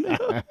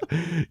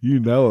 You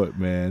know it,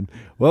 man.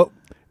 Well,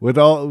 with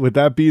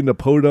that being the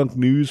Podunk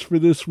news for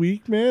this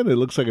week, man, it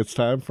looks like it's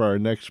time for our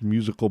next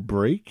musical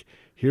break.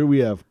 Here we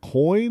have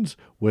Coins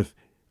with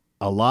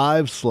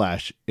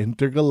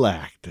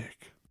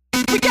Alive/Intergalactic.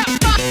 We got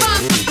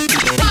five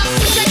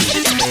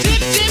sections.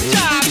 Dip,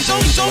 dive, so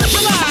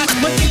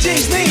socialized. My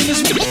DJ's name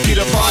is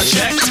Peter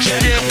Project.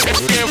 Get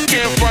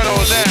in front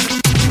of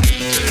that.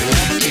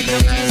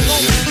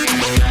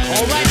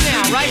 all right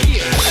now, right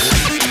here.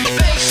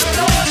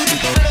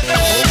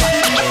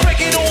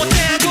 Break it on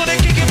down, gonna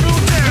kick it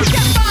through down. We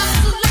got five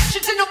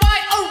selections in a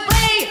wide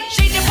array.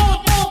 Shade the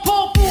ball, manger.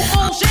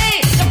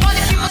 The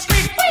funny people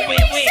scream, wait,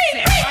 say,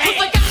 cause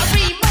I got a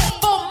remote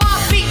for my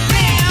beat.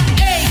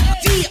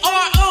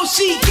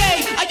 ADROCK.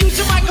 I use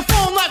a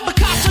microphone like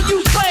Picasso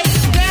used clay.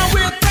 Down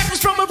with records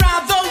from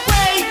around the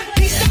way.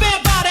 He's the man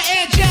by the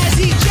and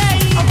Jazzy J.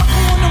 I rock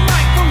on the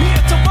mic from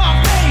here to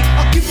Bombay.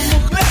 I'll give him a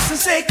bless and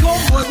say,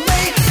 come with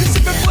me. Cause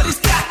everybody's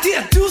got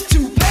their dues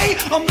to pay.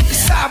 I'm looking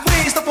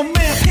sideways like a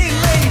man pin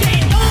lay. They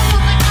know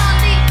like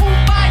Ali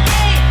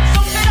Kubaye. So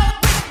fed up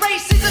with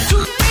racism to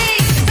me.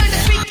 It's time to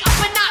speak up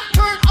and not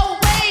turn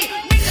away.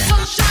 Make the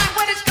sun shine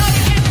when it's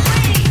coming in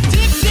free.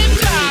 Dip,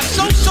 dive,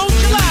 so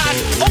socialize.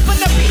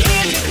 Open up your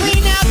ears and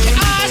clean out your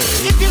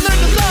eyes. If you learn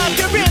to love,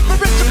 you're in for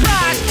a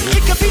surprise. It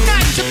could be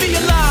nice to be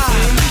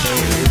alive.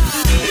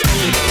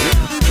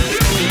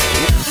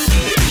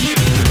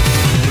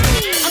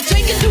 I'm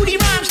taking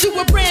duty rhymes to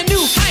a brand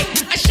new height.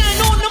 I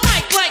shine on the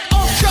mic like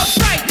ultra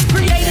bright.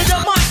 Created a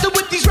monster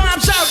with these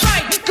rhymes I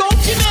write. Go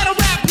to metal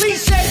rap,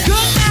 please say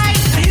good night.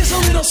 Now here's a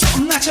little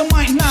something that you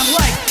might not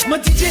like. My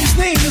DJ's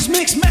name is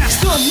Mix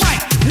Master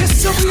Mike.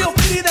 It's a real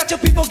pity that your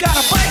people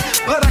gotta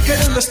bite, but I could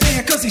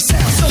understand cause he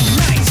sounds so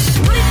nice.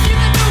 Breaking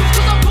the news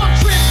cause I'm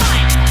country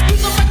Mike.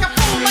 Use a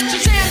microphone like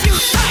Shazam you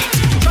tight.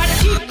 Try to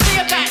keep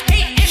clear that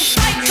hate and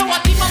fight, so I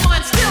keep my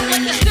mind still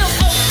like it's still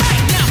so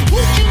tight. Now who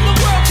in the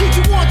world do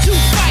you want to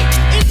fight?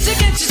 It's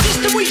against the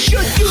system, we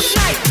should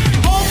unite.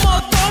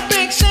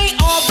 Homophobics ain't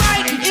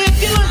alright.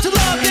 If you learn to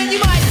love, then you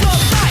might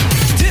love life.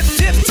 Dip,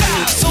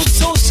 dive, so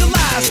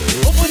socialize.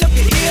 Open up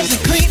your ears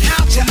and clean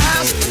out your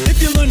eyes.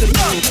 If you learn to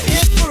love, you're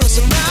in for a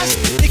surprise.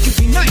 It can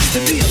be nice to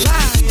be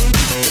alive.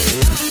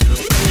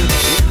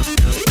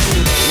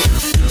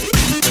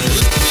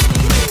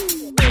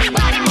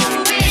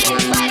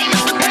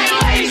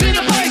 Ladies in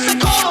the place, I'm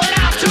calling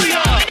out to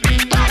you.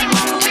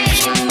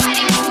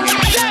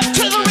 Step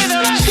to the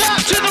rhythm, step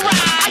to the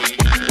right.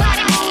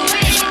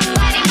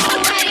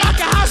 Like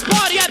a house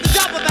party at the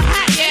top of the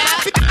hat, yeah.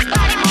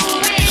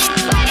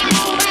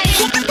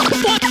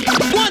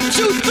 1,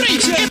 2, 3,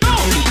 and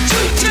roll.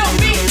 You tell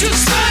me to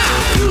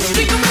smile. You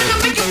speak a rhythm,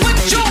 make it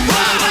with your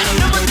mind.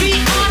 Number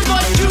beyond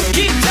what you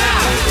get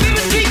down. Baby,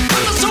 speak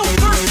from the soul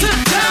first to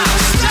down.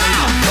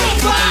 Style,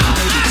 profile,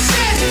 I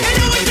said,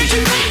 and always makes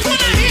you back when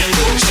I hear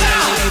cool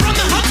sound. From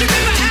the Hudson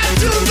River out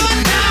to the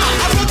now.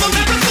 I run the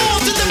marathon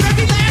to the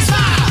very last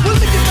mile. Well,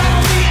 if you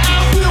follow me, I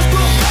will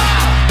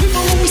bow.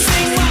 People always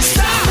sing my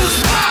style is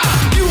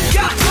wild. You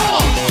got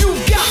call, you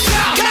got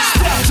power.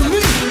 Step to me,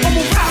 I'm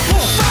a rap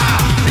on fire.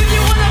 If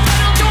you wanna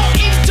battle, don't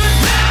enter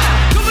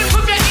now. Coming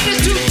from your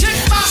haters to check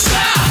my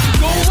style.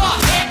 Go up,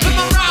 with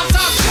my rhymes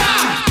I'll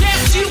shine.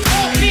 Dance you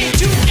all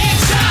into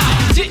exile.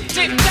 Dip,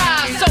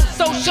 dive, so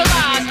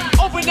socialize.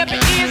 Open up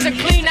your ears and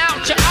clean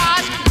out your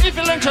eyes. If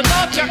you learn to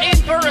love, you're in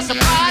for a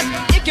surprise.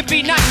 It can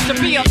be nice to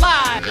be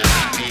alive.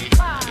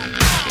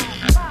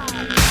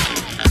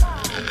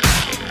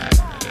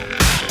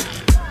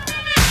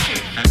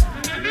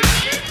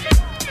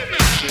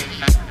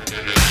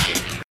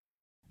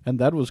 And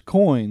that was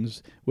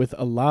Coins with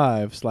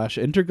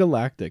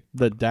Alive/Intergalactic,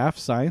 the Daft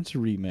Science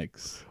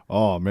remix.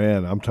 Oh,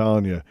 man, I'm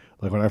telling you,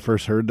 like when I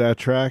first heard that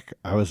track,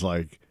 I was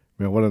like,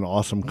 man, what an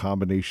awesome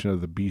combination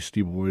of the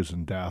Beastie Boys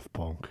and Daft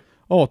Punk.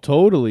 Oh,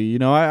 totally.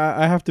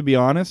 I have to be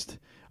honest.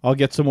 I'll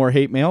get some more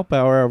hate mail,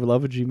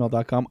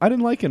 powerhourlove@gmail.com. I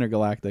didn't like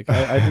Intergalactic.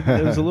 I think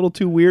it was a little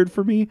too weird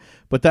for me,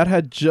 but that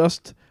had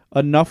just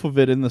enough of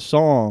it in the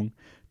song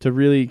to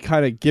really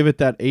kind of give it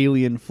that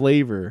alien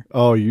flavor.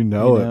 Oh, you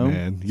know You know? it,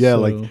 man. Yeah,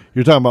 like So-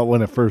 you're talking about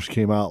when it first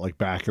came out, like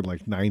back in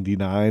like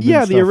 '99.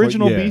 Yeah, and the stuff,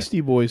 original like, yeah.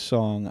 Beastie Boys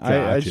song. I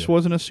Gotcha. just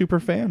wasn't a super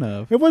fan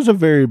of. It was a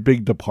very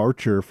big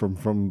departure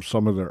from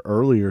some of their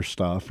earlier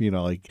stuff, you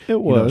know, like It you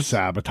know, was.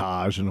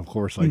 Sabotage, and of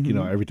course, like you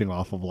know, everything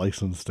off of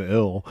License to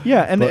Ill.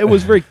 Yeah, and But- it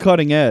was very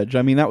cutting edge.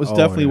 I mean, that was Oh,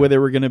 definitely yeah. where they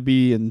were going to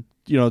be in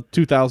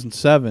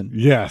 2007.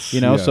 Yes,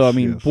 You know, so I yes,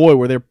 mean, yes. boy,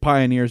 were they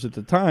pioneers at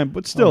the time.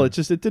 But still, Oh. it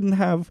didn't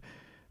have.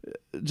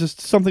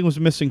 Just something was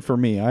missing for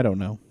me. I don't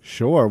know.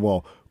 Sure.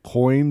 Well,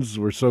 Coins,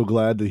 we're so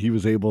glad that he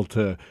was able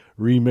to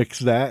remix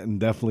that and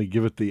definitely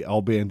give it the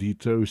El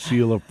Bandito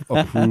seal of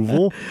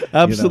approval. You know.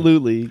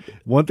 Absolutely.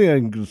 One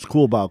thing that's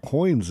cool about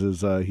Coins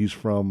is he's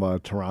from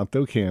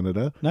Toronto,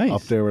 Canada. Nice.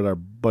 Up there with our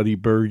buddy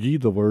Bergie,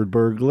 the word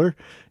burglar.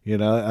 You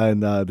know,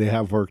 and they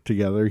have worked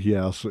together. He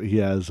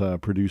has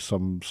produced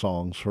some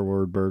songs for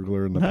Word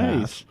Burglar in the Nice.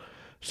 past.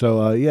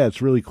 So yeah,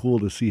 it's really cool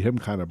to see him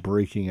kind of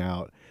breaking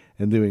out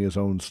and doing his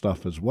own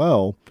stuff as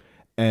well.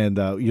 And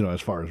you know,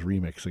 as far as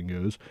remixing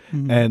goes,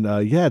 and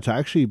yeah, it's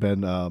actually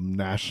been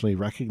nationally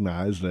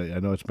recognized. I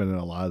know it's been in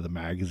a lot of the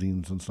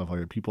magazines and stuff like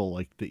that. People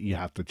like that you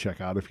have to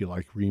check out if you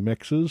like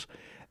remixes.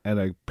 And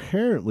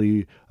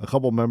apparently, a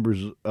couple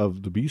members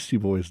of the Beastie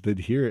Boys did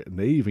hear it, and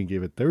they even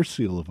gave it their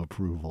seal of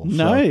approval. So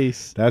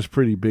Nice. that's a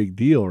pretty big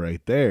deal right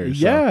there. So,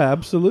 Yeah,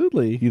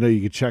 absolutely. you know,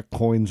 you can check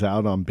Coins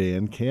out on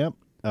Bandcamp.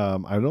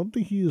 I don't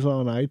think he's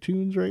on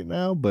iTunes right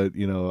now, but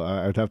you know,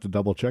 I'd have to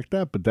double check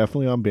that. But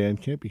definitely on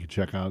Bandcamp, you can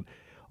check out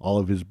all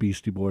of his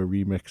Beastie Boy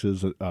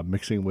remixes,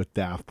 mixing with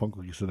Daft Punk.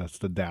 Like you said, that's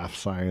the Daft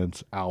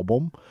Science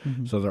album.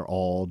 So they're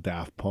all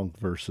Daft Punk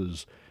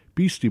versus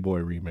Beastie Boy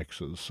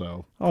remixes.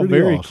 So Oh, pretty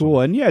very awesome. cool.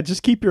 And yeah,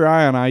 just keep your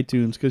eye on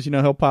iTunes because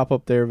he'll pop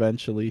up there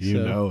eventually. You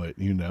so. know it.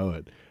 You know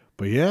it.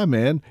 But yeah,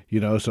 man, you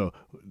know, so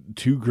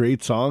two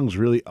great songs,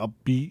 really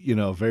upbeat, you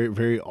know, very,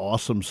 very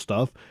awesome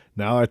stuff.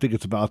 Now I think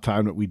it's about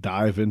time that we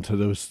dive into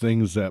those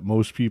things that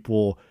most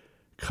people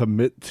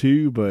commit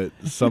to, but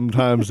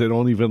sometimes they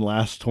don't even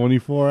last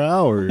 24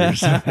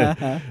 hours.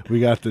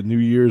 We got the New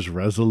Year's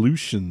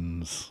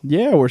resolutions.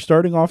 Yeah, we're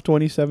starting off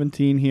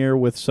 2017 here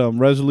with some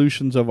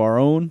resolutions of our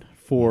own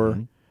for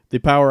the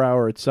Power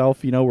Hour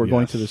itself. You know, we're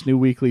going to Yes. this new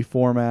weekly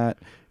format.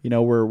 You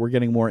know, we're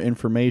getting more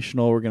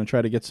informational. We're going to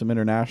try to get some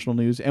international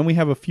news. And we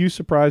have a few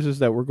surprises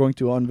that we're going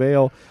to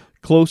unveil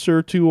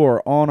closer to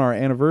or on our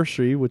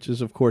anniversary, which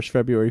is, of course,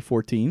 February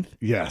 14th.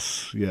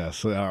 Yes,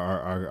 yes.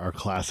 Our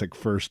classic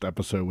first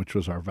episode, which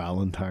was our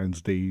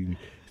Valentine's Day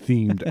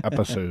themed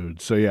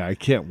episode. So yeah, I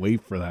can't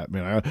wait for that,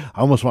 man. I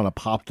almost want to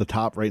pop the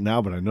top right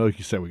now, but I know, like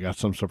you said, we got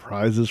some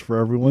surprises for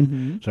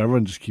everyone. So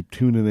everyone just keep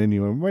tuning in.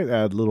 You know, we might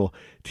add little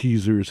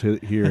teasers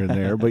here and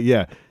there, but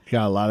yeah,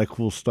 got a lot of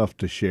cool stuff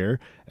to share.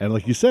 And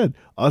like you said,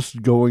 us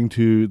going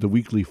to the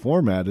weekly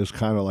format is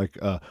kind of like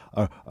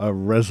a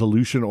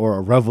resolution or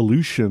a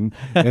revolution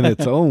in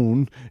its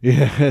own.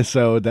 Yeah,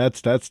 so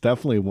that's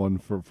definitely one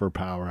for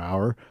Power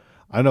Hour.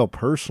 I know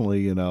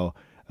personally, you know,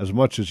 as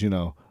much as, you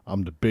know,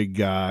 I'm the big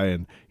guy,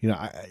 and you know,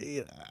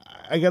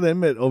 I got to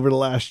admit, over the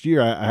last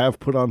year, I have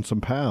put on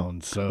some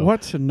pounds. So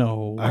What?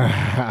 No.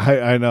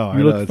 I know. You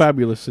I look know.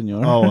 fabulous,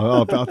 senor.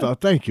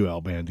 Thank you,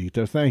 El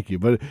Bandito. Thank you.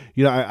 But,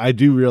 you know, I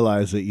do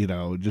realize that, you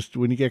know, just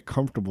when you get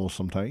comfortable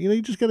sometimes, you know,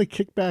 you just got to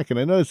kick back. And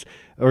I know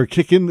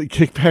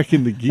kick back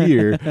into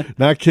gear,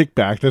 not kick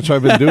back. That's why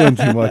I've been doing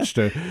too much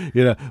to,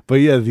 you know. But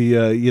yeah,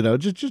 you know,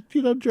 just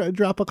you know,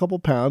 drop a couple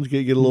pounds,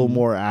 get a little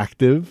more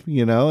active,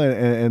 you know,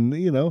 and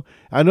you know,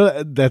 I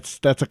know that's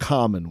a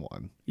common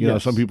one. You know,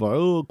 Yes. some people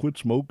are, quit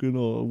smoking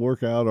or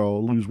work out or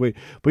I'll lose weight.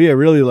 But yeah,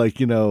 really, like,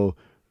 you know,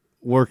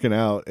 working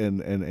out and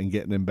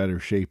getting in better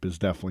shape is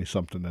definitely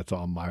something that's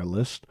on my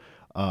list.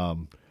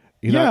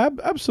 You know,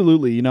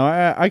 Absolutely. You know,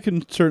 I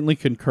can certainly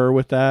concur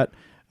with that.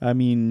 I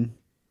mean,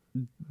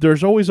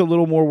 there's always a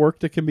little more work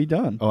that can be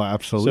done. oh, So,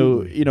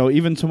 absolutely. you know,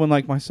 even someone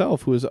like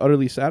myself who is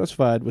utterly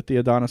satisfied with the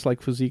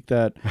Adonis-like physique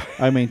that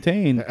I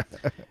maintain,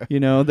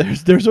 you know,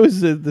 there's always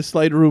the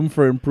slight room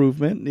for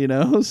improvement, you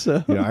know,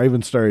 so. You know, I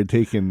even started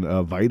taking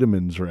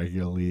vitamins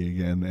regularly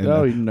again. And,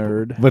 Oh, you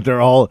nerd. but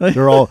they're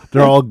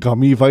all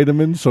gummy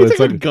vitamins, so It's it's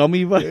like a like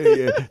gummy vitamin.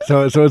 yeah,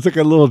 so it's like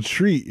a little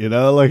treat, you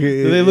know. Like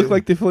Do they look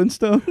like the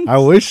Flintstones? I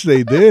wish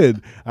they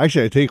did.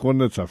 Actually, I take one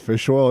that's a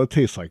fish oil. It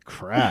tastes like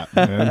crap,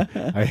 man.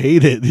 I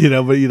hate it, you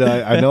know. But you know,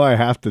 I know I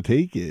have to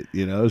take it,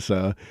 you know.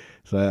 So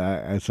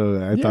I Yeah,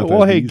 thought. well,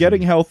 that'd hey, be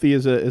getting easy. healthy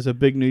is a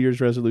big New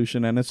Year's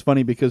resolution, and it's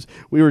funny because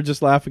we were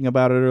just laughing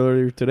about it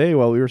earlier today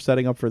while we were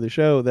setting up for the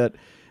show that,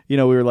 you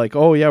know, we were like,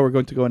 oh yeah, we're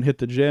going to go and hit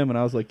the gym, and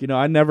I was like, you know,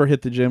 I never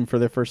hit the gym for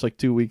the first like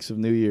 2 weeks of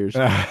New Year's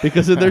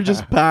because they're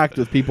just packed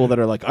with people that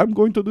are like, I'm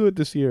going to do it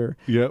this year,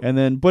 Yep. and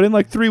then but in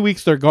like 3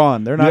 weeks they're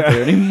gone, they're not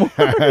there anymore.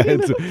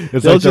 it's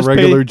They'll like the just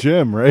regular pay-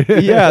 gym, right?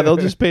 Yeah, they'll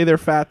just pay their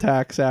fat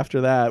tax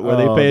after that, where Oh,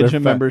 they pay a their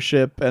gym fat-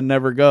 membership and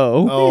never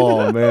go.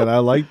 Oh man, I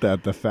like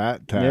that, the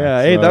fat tax.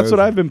 Yeah, hey, that's what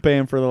I. I've been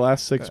paying for the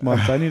last 6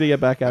 months. I need to get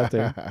back out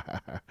there.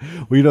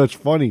 Well, you know, it's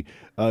funny.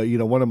 You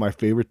know, one of my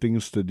favorite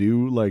things to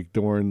do, like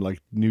during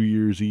like New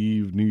Year's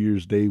Eve, New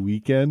Year's Day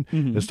weekend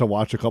is to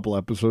watch a couple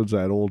episodes of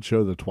that old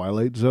show, The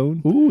Twilight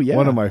Zone. Ooh, yeah.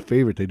 One of my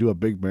favorite. They do a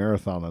big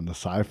marathon on the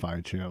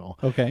Sci-Fi Channel.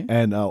 Okay.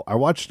 And I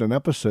watched an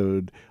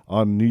episode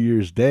on New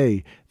Year's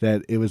Day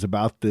that it was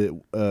about the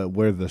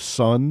where the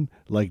sun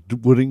like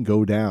wouldn't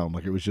go down.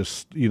 Like it was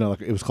just,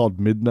 like it was called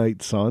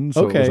Midnight Sun.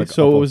 So Okay, it was like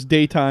so it was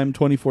daytime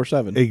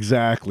 24/7.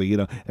 Exactly,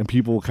 and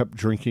people kept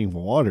drinking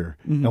water.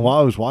 And while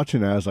I was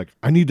watching that, I was like,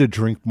 I need to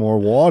drink more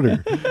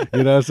water.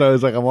 So I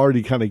was like, I'm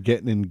already kind of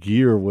getting in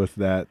gear with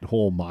that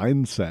whole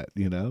mindset,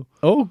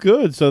 Oh,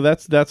 good. So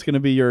that's going to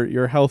be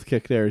your health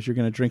kick there, is you're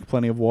going to drink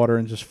plenty of water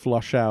and just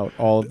flush out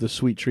all of the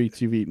sweet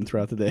treats you've eaten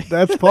throughout the day.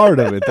 That's part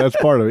of it. That's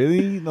part of it. And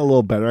eating a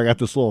little better. I got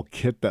this little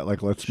kit that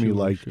like lets me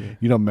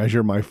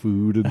measure my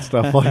food and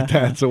stuff like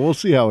that. So we'll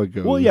see how it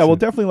goes. Well, yeah, well,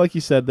 definitely, like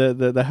you said,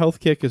 the health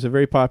kick is a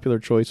very popular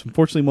choice.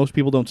 Unfortunately, most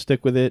people don't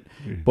stick with it.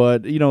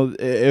 But,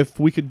 if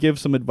we could give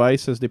some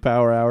advice as the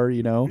Power Hour,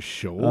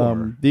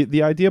 Sure.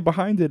 The idea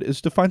behind it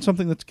is to find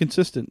something that's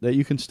consistent, that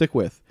you can stick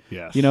with.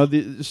 Yes.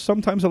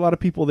 Sometimes a lot of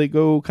people, they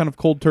go kind of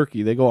cold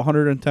turkey. They go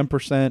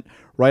 110%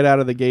 right out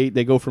of the gate.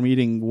 They go from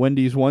eating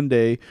Wendy's one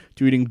day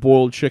to eating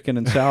boiled chicken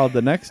and salad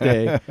the next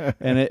day.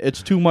 And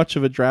it's too much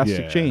of a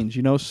drastic change.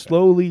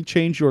 Slowly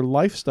change your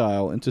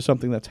lifestyle into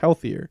something that's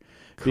healthier.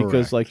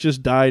 Because like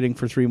just dieting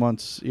for 3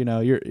 months,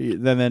 you're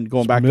then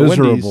going back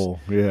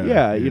miserable. to Wendy's.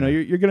 Yeah.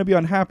 You're going to be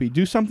unhappy.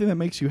 Do something that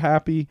makes you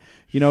happy.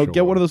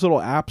 Get one of those little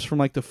apps from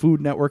like the Food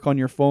Network on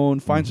your phone.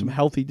 Find some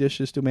healthy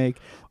dishes to make,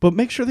 but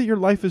make sure that your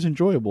life is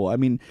enjoyable. I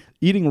mean,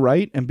 eating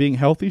right and being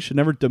healthy should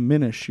never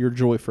diminish your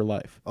joy for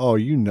life. Oh,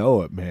 you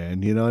know it,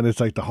 man. And it's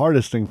like the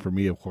hardest thing for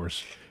me, of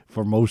course,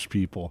 for most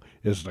people,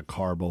 is the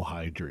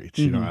carbohydrates.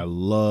 I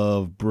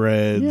love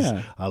breads.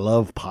 Yeah. I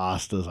love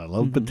pastas. I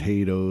love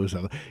potatoes.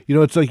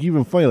 It's like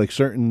even funny, like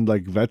certain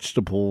like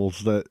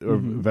vegetables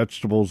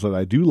that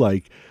I do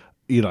like.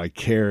 Like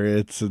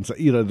carrots and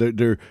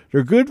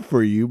they're good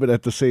for you, but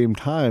at the same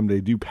time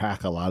they do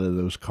pack a lot of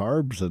those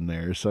carbs in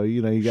there. So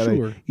you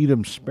gotta eat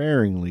them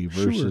sparingly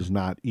versus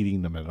not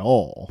eating them at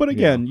all. But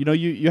again,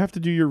 you have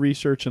to do your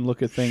research and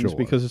look at things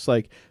because it's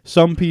like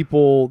some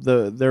people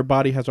their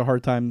body has a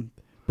hard time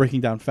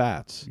breaking down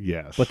fats.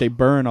 Yes. But they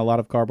burn a lot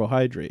of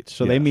carbohydrates.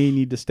 So they may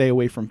need to stay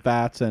away from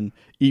fats and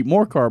eat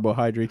more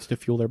carbohydrates to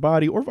fuel their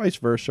body, or vice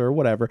versa, or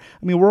whatever.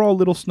 I mean, we're all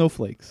little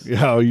snowflakes.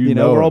 Yeah,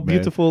 we're all man.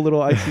 Beautiful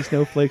little icy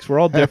snowflakes. We're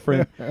all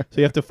different. So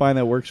you have to find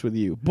that works with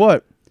you.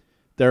 But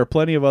there are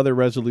plenty of other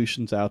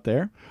resolutions out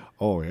there.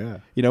 Oh, yeah.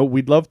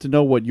 We'd love to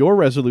know what your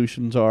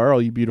resolutions are,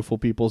 all you beautiful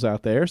peoples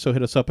out there. So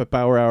hit us up at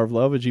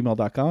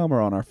powerhouroflove@gmail.com or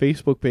on our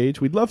Facebook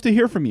page. We'd love to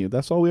hear from you.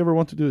 That's all we ever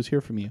want to do, is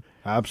hear from you.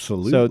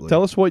 Absolutely. So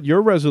tell us what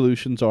your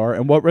resolutions are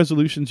and what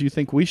resolutions you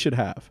think we should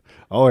have.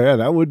 Oh, yeah,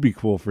 that would be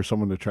cool for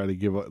someone to try to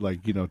give,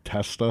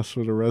 test us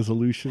with a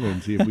resolution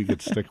and see if we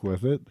could stick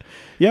with it.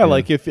 Yeah,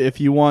 like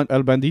if you want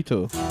El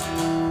Bandito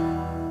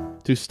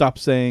to stop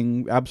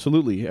saying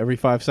absolutely every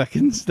 5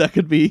 seconds, that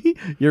could be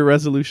your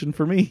resolution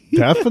for me.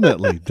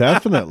 Definitely.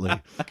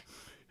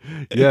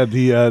 Yeah,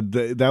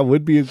 that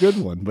would be a good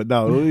one. But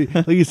no,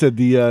 like you said,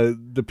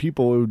 the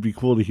people, it would be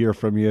cool to hear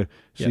from you,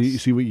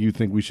 see what you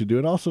think we should do,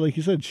 and also, like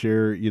you said,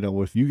 share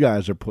what you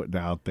guys are putting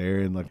out there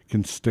and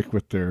can stick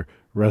with their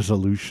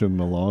resolution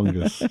the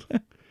longest.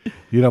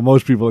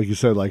 Most people, like you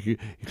said, you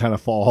kind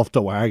of fall off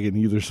the wagon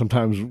either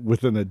sometimes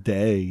within a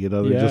day.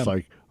 They're just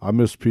like, I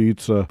miss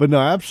pizza. But no,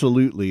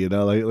 absolutely.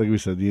 Like we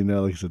said,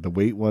 like you said, the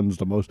weight one's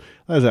the most.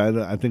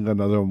 I think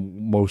another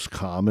most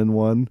common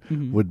one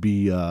would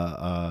be,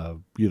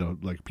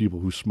 like people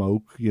who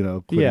smoke.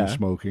 Quitting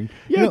smoking.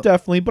 Yeah,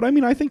 definitely. But I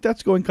mean, I think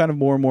that's going kind of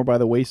more and more by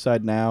the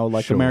wayside now.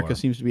 Like America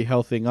seems to be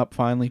healthing up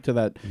finally to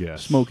that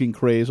smoking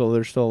craze. Although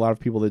there's still a lot of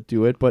people that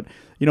do it. But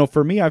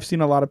for me, I've seen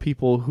a lot of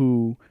people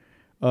who.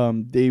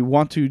 They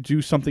want to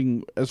do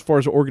something as far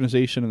as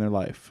organization in their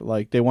life.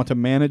 Like they want to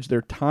manage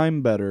their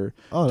time better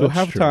to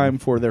have time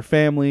for their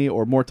family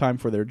or more time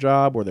for their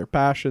job or their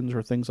passions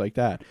or things like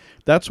that.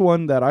 That's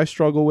one that I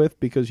struggle with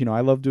because,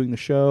 I love doing the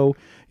show.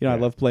 I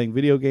love playing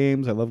video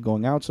games. I love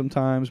going out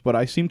sometimes, but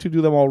I seem to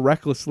do them all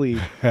recklessly,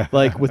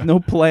 like with no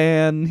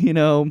plan,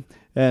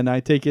 and I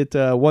take it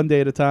one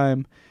day at a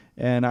time.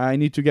 And I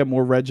need to get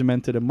more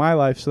regimented in my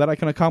life so that I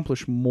can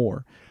accomplish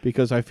more,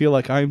 because I feel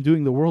like I'm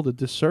doing the world a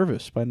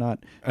disservice by not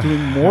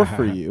doing more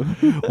for you.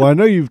 Well, I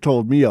know you've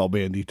told me, El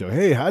Bandito,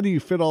 hey, how do you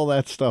fit all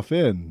that stuff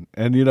in?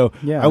 And,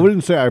 I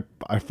wouldn't say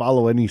I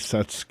follow any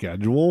set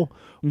schedule,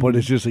 but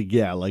it's just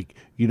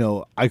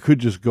I could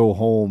just go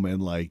home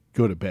and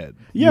go to bed.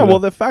 Yeah, well,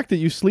 the fact that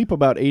you sleep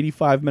about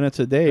 85 minutes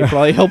a day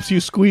probably helps you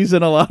squeeze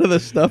in a lot of the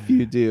stuff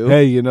you do.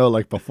 Hey,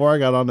 before I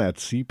got on that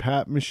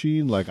CPAP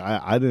machine,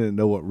 I didn't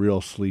know what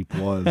real sleep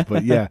was.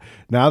 But yeah,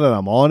 now that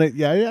I'm on it,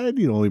 I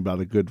need only about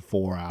a good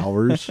 4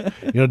 hours.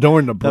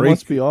 During the break. That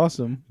must be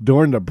awesome.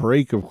 During the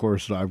break, of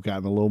course, I've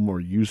gotten a little more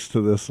used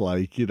to this,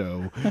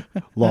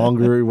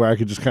 longer where I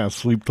could just kind of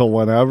sleep till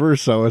whenever.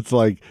 So it's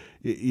I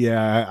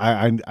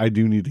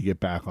do need to get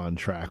back on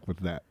track with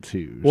that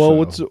too. Well,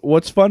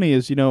 what's funny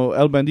is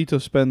El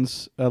Bandito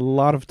spends a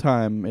lot of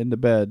time in the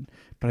bed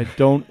but I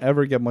don't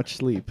ever get much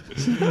sleep.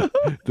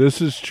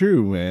 This is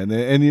true, man.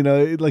 And you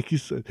know, like you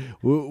said,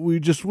 we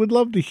just would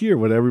love to hear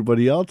what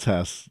everybody else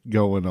has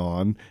going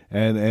on,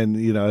 and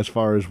you know, as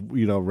far as,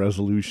 you know,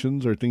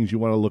 resolutions or things you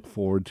want to look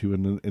forward to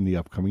in the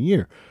upcoming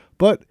year.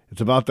 But it's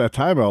about that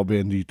time, El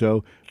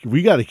Bandito.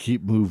 We got to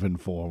keep moving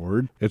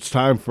forward. It's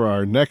time for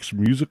our next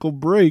musical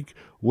break,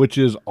 which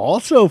is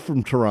also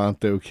from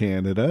Toronto,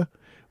 Canada.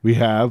 We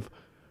have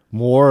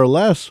More or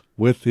Less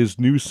with his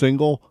new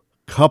single,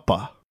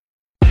 Cuppa.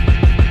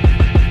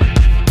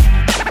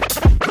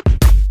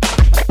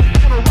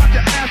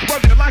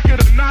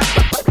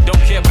 Don't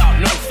care about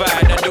no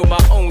fight, I do my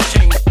own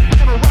thing.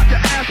 Wanna rock your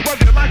ass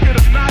whether you like it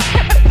or not.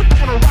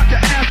 Wanna rock your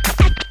ass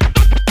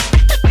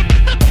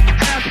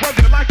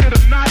whether you like it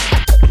or not.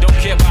 Don't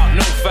care about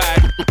no fight,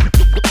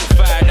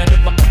 I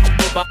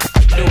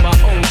do my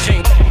own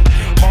thing.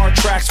 Hard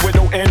tracks with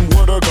no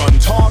N-word or gun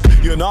talk.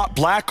 You're not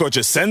black or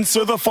just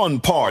censor the fun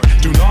part.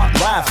 Do not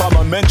laugh, I'm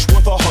a mensch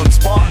with a hun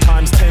spot.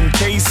 Times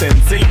 10K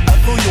sensei, I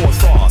feel your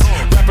thoughts.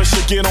 Rappers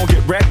should get on,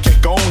 get wrecked,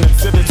 get gone.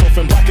 Instead it's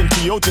often black and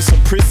T.O. just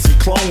some prissy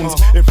clones.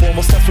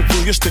 Informal steps with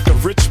Julia, stick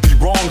of rich be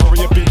wrong. Hurry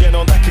up and get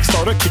on that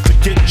Kickstarter kick to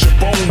get your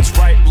bones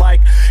right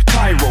like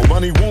Cairo.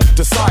 Money won't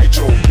decide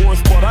your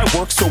worth, but I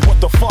work, so what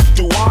the fuck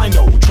do I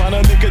know?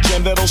 Trying to make a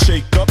gem that'll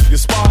shake up your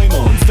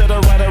spinal. Instead I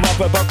write a rap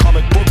about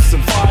comic books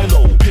and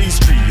philo.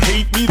 Pastry,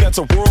 hate me, that's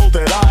a world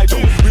that I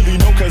don't really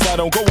know, cause I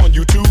don't go on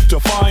YouTube to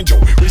find your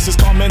racist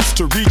comments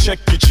to recheck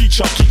your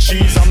Chuck E.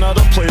 Cheese. I'm not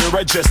a player,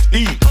 I just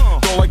eat.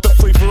 Don't like the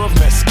flavor of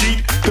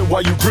mesquite, then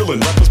why you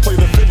grillin'? Rappers play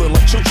the villain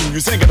like children, you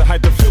ain't gonna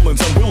hide the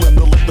villains. I'm willing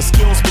to let the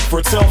skills speak for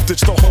itself.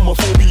 Ditch the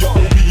homophobia,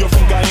 Obia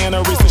from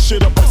Guyana, raise the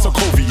shit up like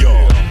Sokovia.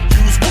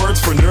 Use words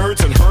for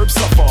nerds and herbs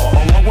suffer.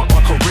 Along with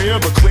my career,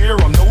 but clear,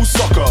 I'm no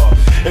sucker.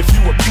 If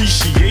you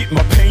appreciate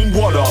my pain,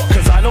 what up?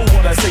 Cause I know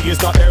what I say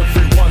is not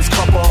everyone's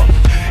cuppa.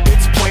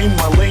 It's plain,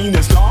 my lane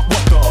is not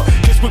what the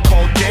kids would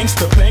call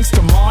gangster, thanks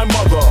to my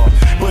mother.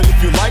 But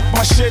if you like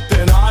my shit,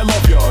 then I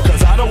love ya.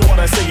 Cause I know what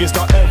I say is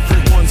not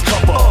everyone's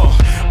cuppa.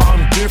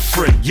 I'm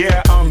different,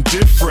 yeah, I'm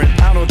different.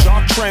 I don't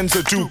jock trends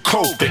or do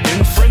coke. The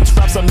inference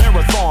raps a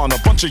marathon. A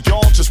bunch of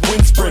y'all just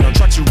win sprint. On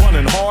tracks you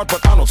running hard,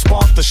 but I don't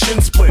spark the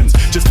shin splints.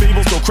 Just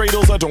fables, no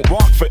cradles, I don't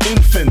rock for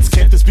infants.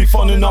 Can't this be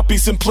fun and not be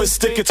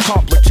simplistic? It's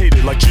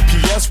complicated like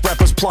GPS.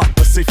 Rappers plot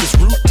the safest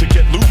route to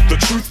get loot. The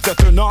truth that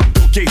they're not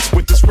Bill Gates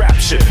with this rap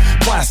shit.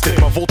 Plastic,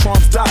 my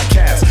Voltron's die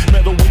cast.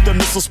 Metal with the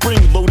missile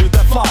spring loaded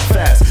that fly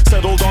fast.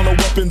 Settled on a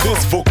weapon,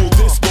 this vocal,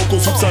 this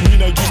vocals. Oops, I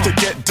mean I used to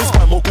get dissed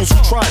by locals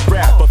who tried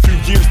rap. A few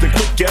years they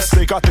quit, guess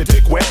they got their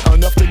dick wet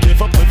enough to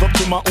give up, live up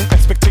to my own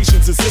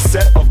expectations. Is this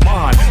set of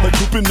mine? Like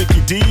Group and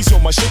Mickey D, so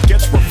my shit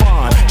gets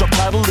refined. Drop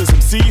paddle is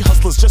MC,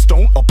 hustlers just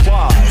don't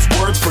apply. Use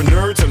words for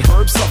nerds and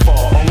herbs suffer.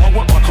 Along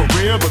with my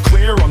career, but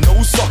clear, I'm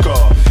no sucker.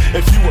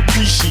 If you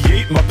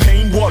appreciate my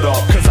pain, what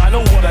up? Cause I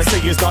know what I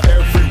say is not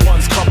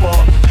everyone's cuppa.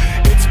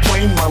 It's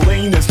plain, my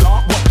lane is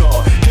not what the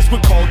kids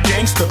would call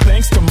gangster,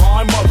 thanks to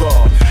my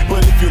mother.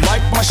 But if you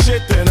like my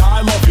shit, then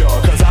I love ya.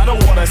 Cause I know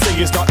what I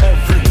say is not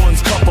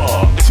everyone's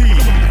cuppa. T.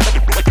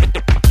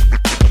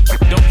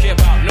 Don't care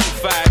about no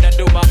fight, I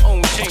do my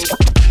own thing.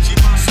 See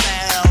my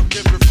style,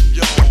 different from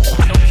yours.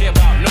 Don't care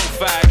about no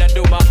fight, I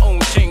do my own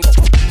thing.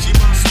 See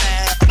my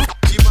style,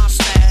 different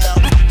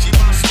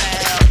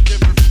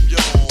from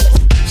yours.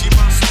 See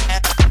my style,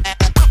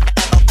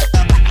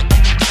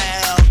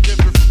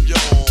 different from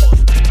yours.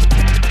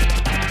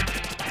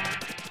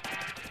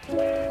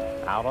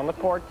 Out on the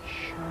porch.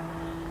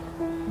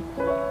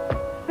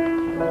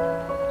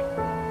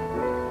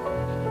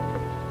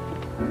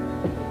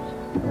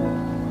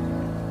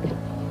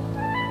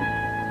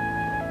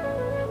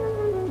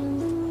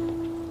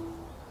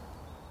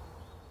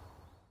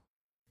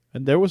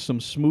 And there was some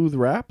smooth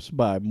raps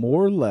by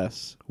More or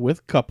Less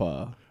with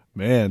Cuppa.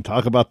 Man,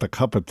 talk about the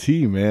cup of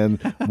tea, man.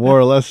 More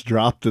or Less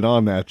dropped it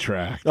on that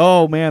track.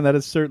 Oh, man, that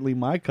is certainly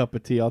my cup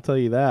of tea, I'll tell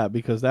you that,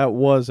 because that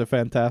was a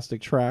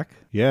fantastic track.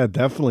 Yeah,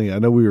 definitely. I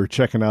know we were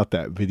checking out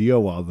that video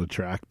while the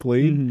track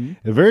played.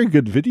 A very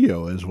good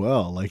video as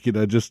well. Like, you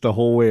know, just the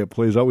whole way it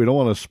plays out. We don't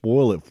want to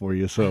spoil it for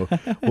you, so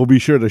we'll be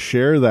sure to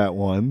share that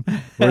one.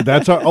 Or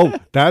that's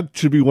that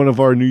should be one of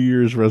our New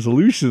Year's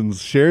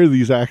resolutions. Share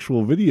these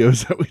actual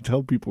videos that we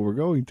tell people we're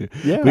going to.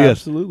 Yeah, but yes,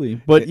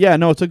 absolutely. But yeah,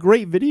 no, it's a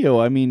great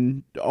video. I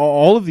mean,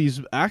 all of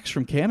these acts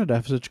from Canada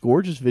have such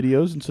gorgeous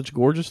videos and such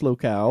gorgeous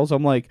locales.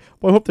 I'm like,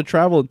 well, I hope the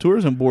Travel and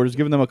Tourism Board is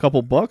giving them a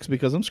couple bucks,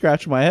 because I'm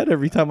scratching my head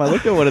every time I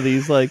look at one of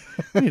these. Like,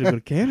 I need to go to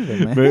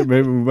Canada, man.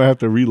 Maybe we might have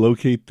to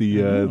relocate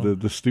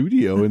the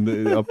studio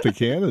up to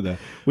Canada.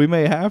 We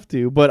may have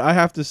to, but I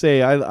have to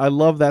say, I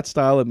love that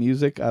style of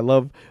music. I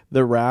love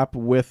the rap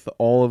with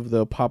all of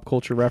the pop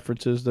culture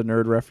references, the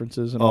nerd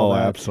references, and all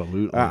that.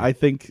 Absolutely. I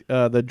think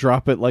the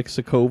 "drop it like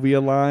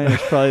Sokovia" line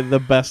is probably the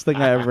best thing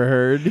I ever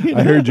heard.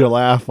 I heard you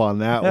laugh laugh on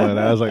that one.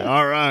 I was like,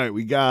 all right,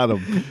 we got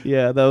him.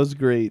 Yeah, that was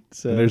great.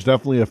 So And there's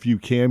definitely a few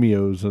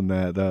cameos in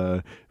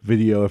that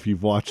video. If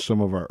you've watched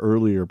some of our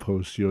earlier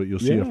posts, you'll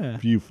see Yeah. a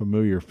few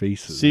familiar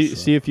faces.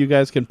 see if you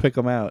guys can pick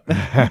them out.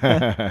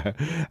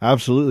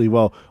 Absolutely.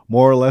 Well,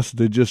 More or Less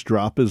did just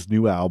drop his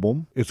new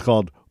album. It's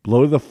called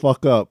Blow the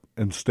Fuck Up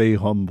and Stay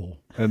Humble.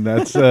 And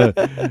that's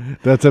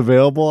that's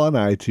available on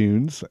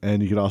iTunes,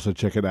 and you can also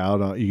check it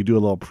out. You can do a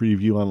little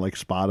preview on like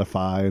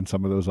Spotify and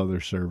some of those other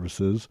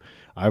services.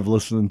 I've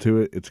listened to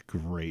it; it's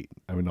great.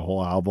 I mean, the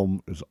whole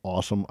album is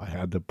awesome. I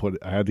had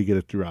to get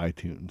it through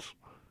iTunes.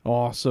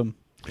 Awesome.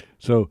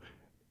 So,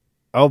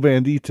 El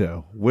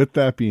Bandito. With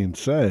that being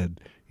said,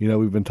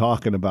 we've been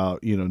talking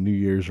about New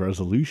Year's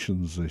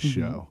resolutions this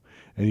show,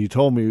 and you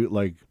told me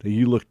like that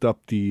you looked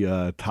up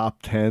the top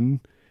 10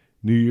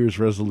 New Year's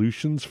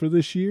resolutions for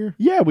this year.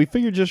 Yeah, we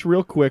figured just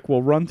real quick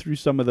we'll run through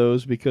some of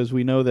those because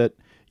we know that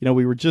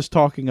we were just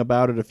talking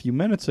about it a few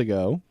minutes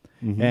ago,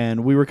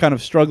 and we were kind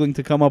of struggling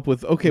to come up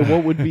with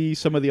what would be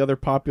some of the other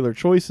popular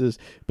choices.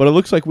 But it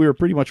looks like we were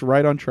pretty much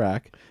right on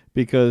track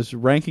because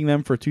ranking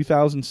them for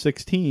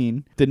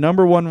 2016, the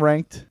number one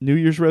ranked New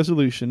Year's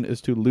resolution is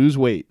to lose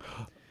weight.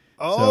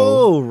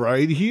 Oh,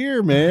 right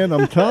here, man!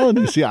 I'm telling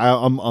you. See,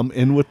 I'm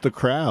in with the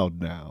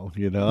crowd now.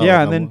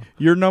 Yeah, and then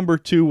your number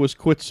 2 was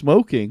quit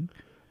smoking.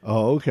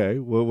 Oh, okay.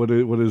 What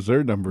is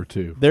their number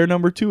 2? Their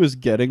number 2 is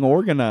getting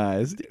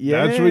organized.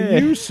 Yeah, That's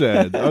what you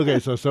said. Okay,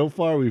 so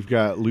far we've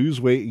got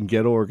lose weight and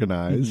get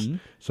organized.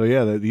 So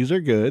yeah, these are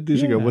good.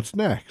 These are good. What's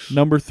next?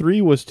 Number 3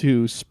 was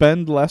to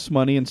spend less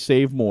money and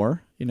save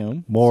more.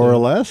 More or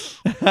less.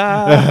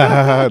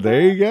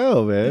 There you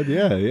go, man.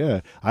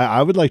 Yeah.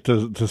 I would like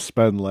to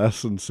spend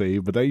less and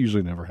save, but that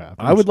usually never happens.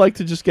 I would like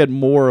to just get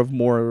more of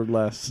more or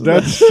less.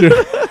 That's true.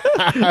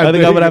 I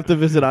think I would have to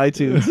visit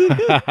iTunes.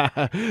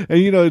 And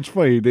it's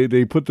funny.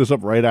 They put this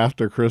up right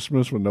after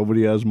Christmas when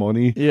nobody has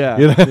money. Yeah,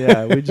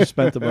 yeah. We just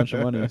spent a bunch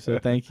of money, so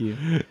thank you.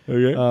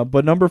 Okay.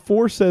 But number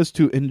 4 says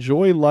to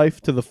enjoy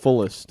life to the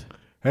fullest.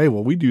 Hey,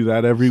 well, we do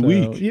that every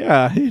week.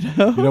 Yeah,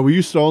 We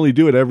used to only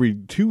do it every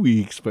 2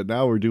 weeks, but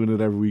now we're doing it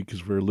every week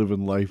because we're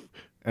living life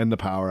and the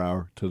Power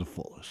Hour to the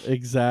fullest.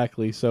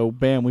 Exactly. So,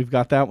 bam, we've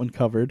got that one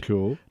covered.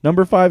 Cool.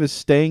 Number 5 is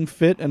staying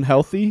fit and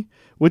healthy,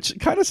 which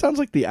kind of sounds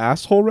like the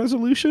asshole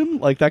resolution.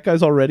 Like that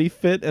guy's already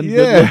fit and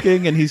good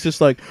looking, and he's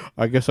just like,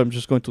 I guess I'm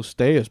just going to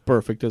stay as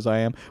perfect as I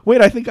am.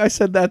 Wait, I think I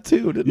said that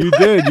too. Didn't You I?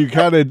 did. You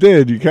kind of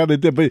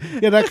did. But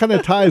yeah, that kind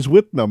of ties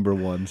with number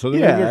 1. So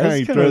Yeah, you're kind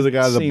it's of kinda throw the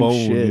guy the same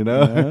bone, shit,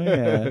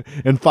 Yeah.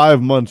 In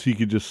 5 months, he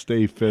could just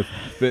stay fit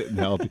and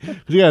healthy. Because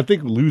you got to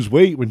think, lose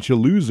weight. When you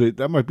lose it,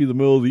 that might be the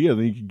middle of the year.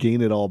 Then you could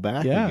gain it all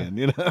back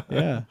again.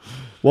 Yeah.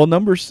 Well,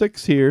 number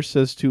 6 here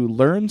says to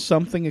learn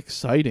something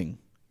exciting.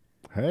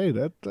 Hey,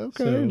 that's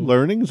okay. So-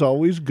 Learning's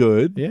always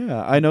good.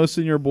 Yeah, I know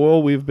Senor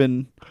Boyle, we've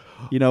been,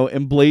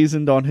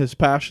 emblazoned on his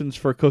passions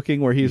for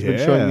cooking, where he's been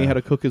showing me how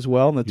to cook as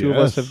well. And the two of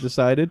us Yes. have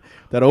decided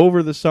that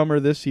over the summer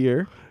this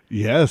year,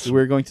 Yes.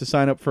 we're going to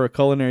sign up for a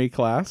culinary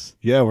class.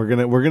 Yeah, we're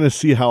gonna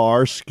see how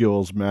our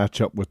skills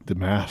match up with the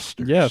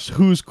masters. Yes,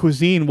 whose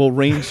cuisine will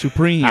reign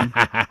supreme,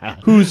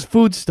 whose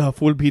food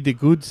stuff will be the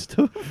good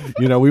stuff.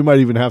 We might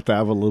even have to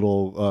have a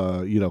little,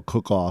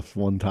 cook-off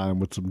one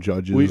time with some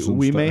judges. We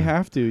and may stuff.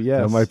 have to,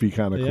 yes. That might be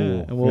kind of Yeah,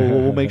 cool. and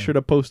we'll make sure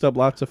to post up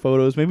lots of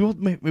photos. Maybe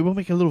we'll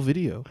make a little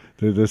video.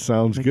 This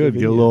sounds Make a good.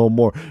 Get a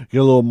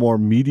video. little more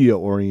media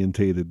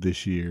orientated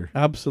this year.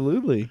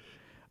 Absolutely.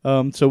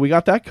 So we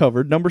got that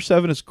covered. Number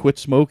 7 is quit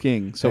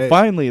smoking. So Hey.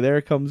 finally, there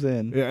it comes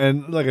in. Yeah,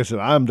 and like I said,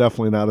 I'm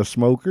definitely not a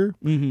smoker.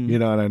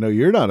 And I know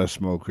you're not a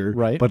smoker,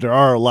 Right. But there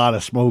are a lot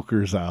of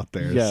smokers out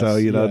there. Yes, So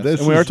yes. this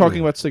and we are is- talking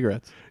about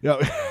cigarettes. Yeah,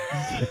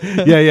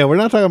 yeah. We're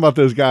not talking about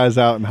those guys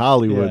out in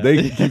Hollywood. Yeah.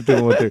 They can keep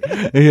doing what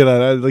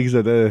they're, like you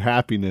said,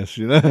 happiness.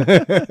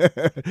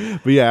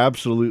 But yeah,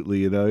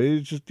 absolutely.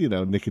 It's just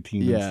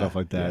nicotine and Yeah, stuff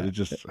like that. yeah. It's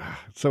just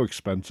it's so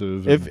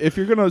expensive. If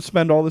you're gonna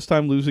spend all this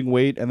time losing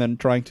weight and then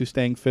trying to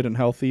staying fit and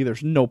healthy,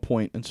 there's no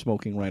point in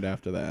smoking right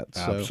after that.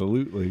 So,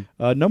 Absolutely,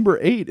 number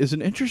 8 is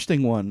an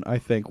interesting one, I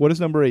think. What is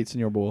number 8,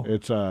 Senor Bull?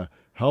 it's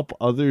help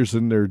others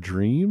in their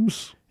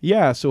dreams.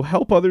 Yeah, so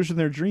help others in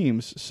their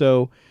dreams.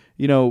 So,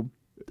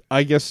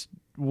 I guess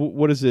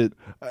what is it?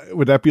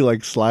 Would that be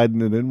like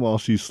sliding it in while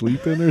she's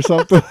sleeping or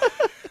something?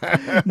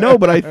 No,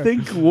 but I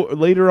think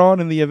later on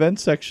in the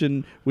event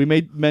section, we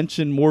may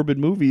mention Morbid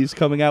Movies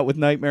coming out with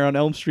Nightmare on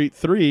Elm Street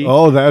 3.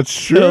 Oh, that's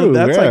true. So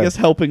that's, yeah. I guess,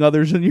 helping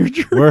others in your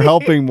dreams. We're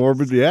helping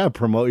morbid. Yeah,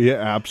 promote. Yeah,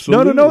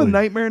 absolutely. No,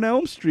 Nightmare on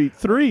Elm Street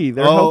 3.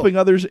 They're Oh. helping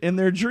others in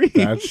their dreams.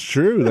 That's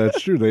true.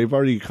 That's true. They've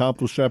already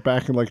accomplished that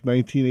back in like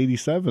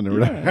 1987 or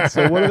whatever. Yeah,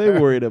 so what are they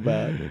worried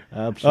about?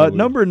 Absolutely.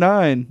 Number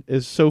 9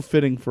 is so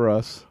fitting for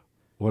us.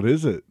 What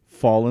is it?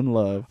 Fall in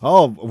love.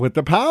 Oh, with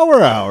the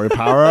Power Hour,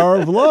 Power Hour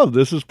of Love.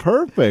 This is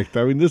perfect.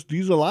 I mean,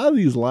 a lot of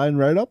these line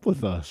right up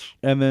with us.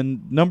 And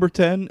then number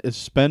 10 is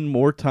spend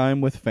more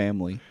time with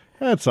family.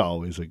 That's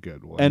always a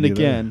good one. And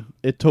again,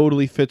 it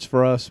totally fits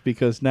for us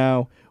because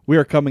now we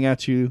are coming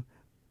at you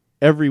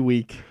every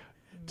week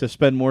to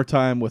spend more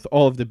time with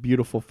all of the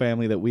beautiful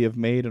family that we have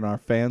made and our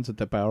fans at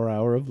the Power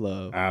Hour of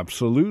Love.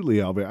 Absolutely,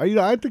 Albert.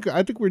 I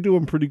think we're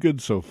doing pretty good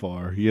so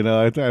far.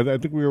 I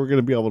think we were going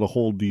to be able to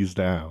hold these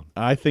down.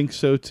 I think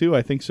so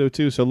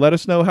too. So let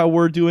us know how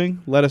we're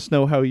doing. Let us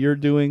know how you're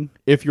doing.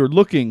 If you're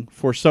looking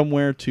for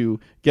somewhere to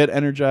get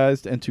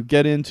energized and to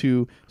get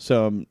into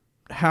some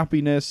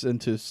happiness and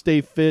to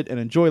stay fit and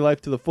enjoy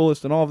life to the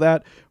fullest and all of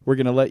that, we're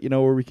going to let you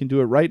know where we can do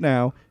it right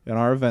now in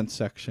our events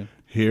section.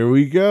 Here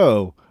we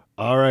go.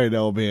 All right,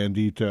 El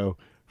Bandito.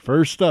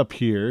 First up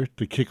here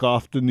to kick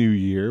off the new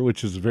year,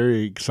 which is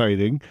very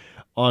exciting.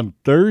 On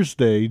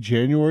Thursday,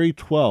 January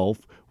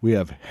 12th, we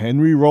have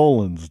Henry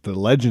Rollins, the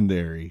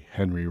legendary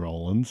Henry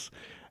Rollins,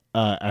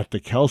 at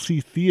the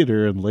Kelsey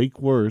Theater in Lake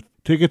Worth.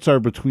 Tickets are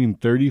between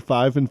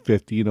 $35 and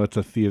 $50. It's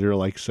a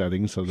theater-like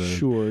setting, so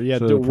sure, yeah.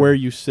 Where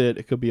you sit,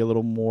 it could be a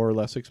little more or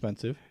less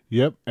expensive.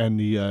 Yep, and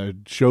the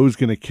show's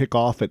going to kick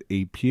off at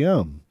 8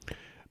 p.m.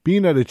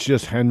 Being that it's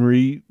just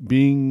Henry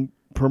being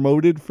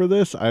promoted for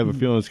this, I have a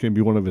feeling it's going to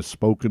be one of his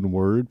spoken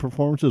word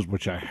performances,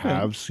 which I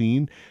have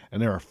seen,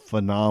 and they are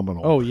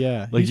phenomenal. Oh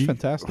yeah, he's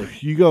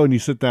fantastic. You go and you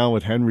sit down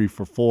with Henry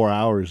for 4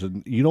 hours,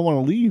 and you don't want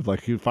to leave.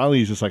 Like finally,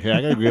 he's just like, "Hey,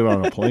 I got to get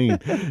on a plane,"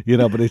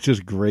 But it's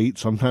just great.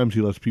 Sometimes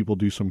he lets people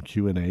do some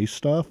Q&A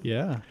stuff.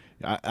 Yeah.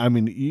 I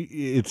mean,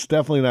 it's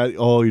definitely not,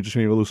 you're just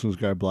going to listen to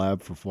this guy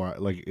blab for 4 hours.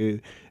 Like,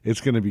 it's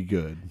going to be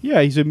good.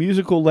 Yeah, he's a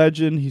musical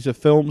legend. He's a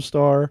film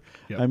star.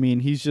 Yep. I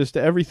mean, he's just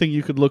everything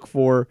you could look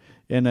for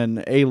in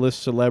an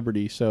A-list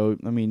celebrity. So,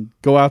 I mean,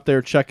 go out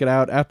there, check it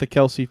out at the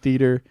Kelsey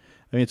Theater.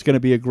 I mean, it's going to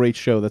be a great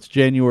show. That's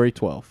January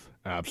 12th.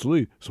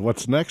 Absolutely. So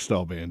what's next,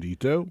 El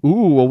Bandito?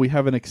 Ooh, well, we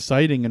have an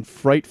exciting and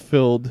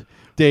fright-filled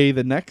day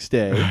the next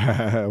day.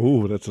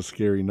 Ooh, that's a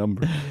scary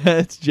number.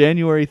 It's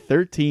January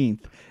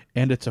 13th.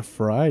 And it's a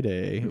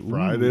Friday.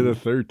 Friday the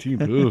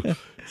 13th. Ooh,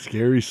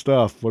 scary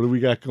stuff. What do we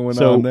got going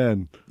on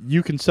then?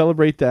 You can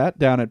celebrate that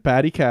down at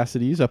Patty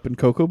Cassidy's up in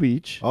Cocoa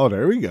Beach. Oh,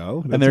 there we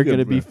go. And they're going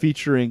to be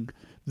featuring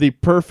the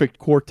perfect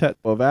quartet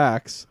of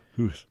acts.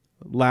 Who's?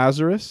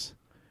 Lazarus,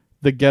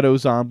 the Ghetto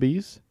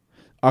Zombies,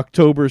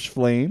 October's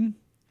Flame,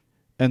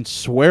 and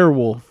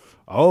Swearwolf.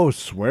 Oh,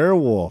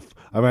 Swearwolf.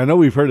 I mean, I know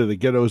we've heard of the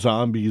Ghetto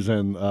Zombies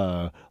and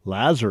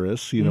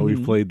Lazarus.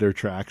 We've played their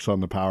tracks on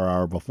the Power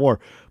Hour before.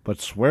 But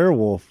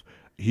Swearwolf,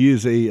 he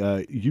is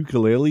a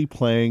ukulele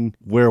playing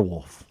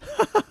werewolf.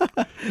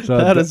 So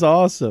that is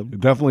awesome.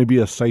 Definitely be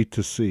a sight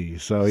to see.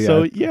 So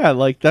yeah.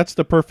 Like that's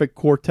the perfect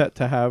quartet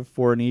to have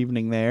for an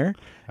evening there.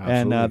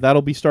 Absolutely. And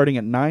that'll be starting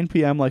at 9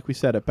 p.m., like we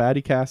said, at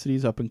Patty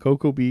Cassidy's up in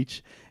Cocoa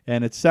Beach.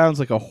 And it sounds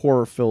like a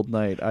horror-filled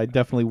night. I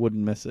definitely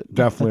wouldn't miss it.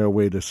 Definitely a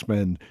way to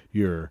spend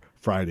your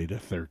Friday the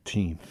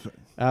 13th.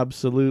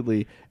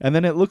 Absolutely. And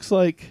then it looks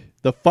like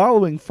the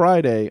following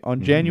Friday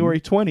on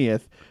January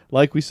 20th,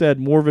 like we said,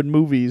 Morven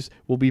Movies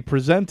will be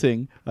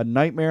presenting A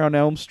Nightmare on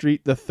Elm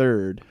Street the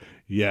 3rd.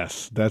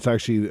 Yes, that's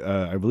actually,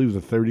 I believe,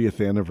 the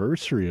 30th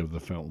anniversary of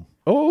the film.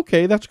 Oh,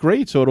 okay, that's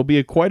great. So it'll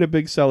be quite a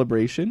big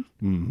celebration.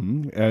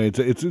 Mm-hmm. And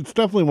it's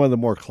definitely one of the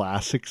more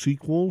classic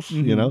sequels,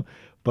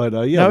 But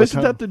now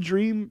isn't that the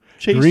Dream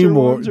Chaser Dream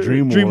ones?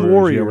 Dream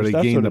Warriors, where they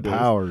that's gain what the it is.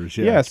 powers.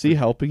 Yeah, see,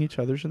 helping each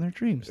other's in their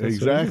dreams.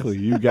 That's what it exactly.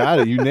 is. You got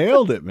it. You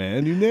nailed it,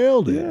 man. You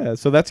nailed it. Yeah,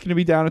 so that's going to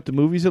be down at the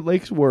Movies at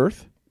Lakes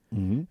Worth.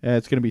 And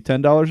it's going to be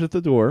 $10 at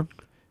the door,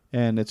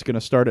 and it's going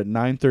to start at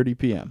 9:30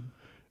 p.m.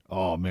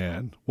 Oh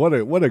man, what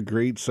a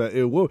great set!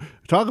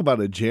 Talk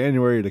about a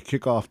January to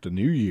kick off the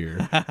new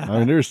year. I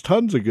mean, there's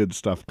tons of good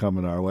stuff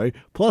coming our way.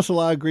 Plus a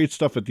lot of great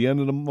stuff at the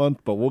end of the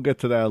month, but we'll get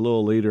to that a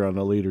little later on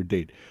a later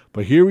date.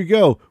 But here we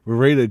go. We're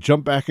ready to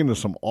jump back into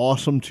some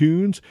awesome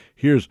tunes.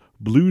 Here's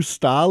Blue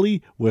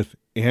Stahli with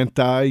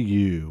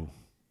Anti-You.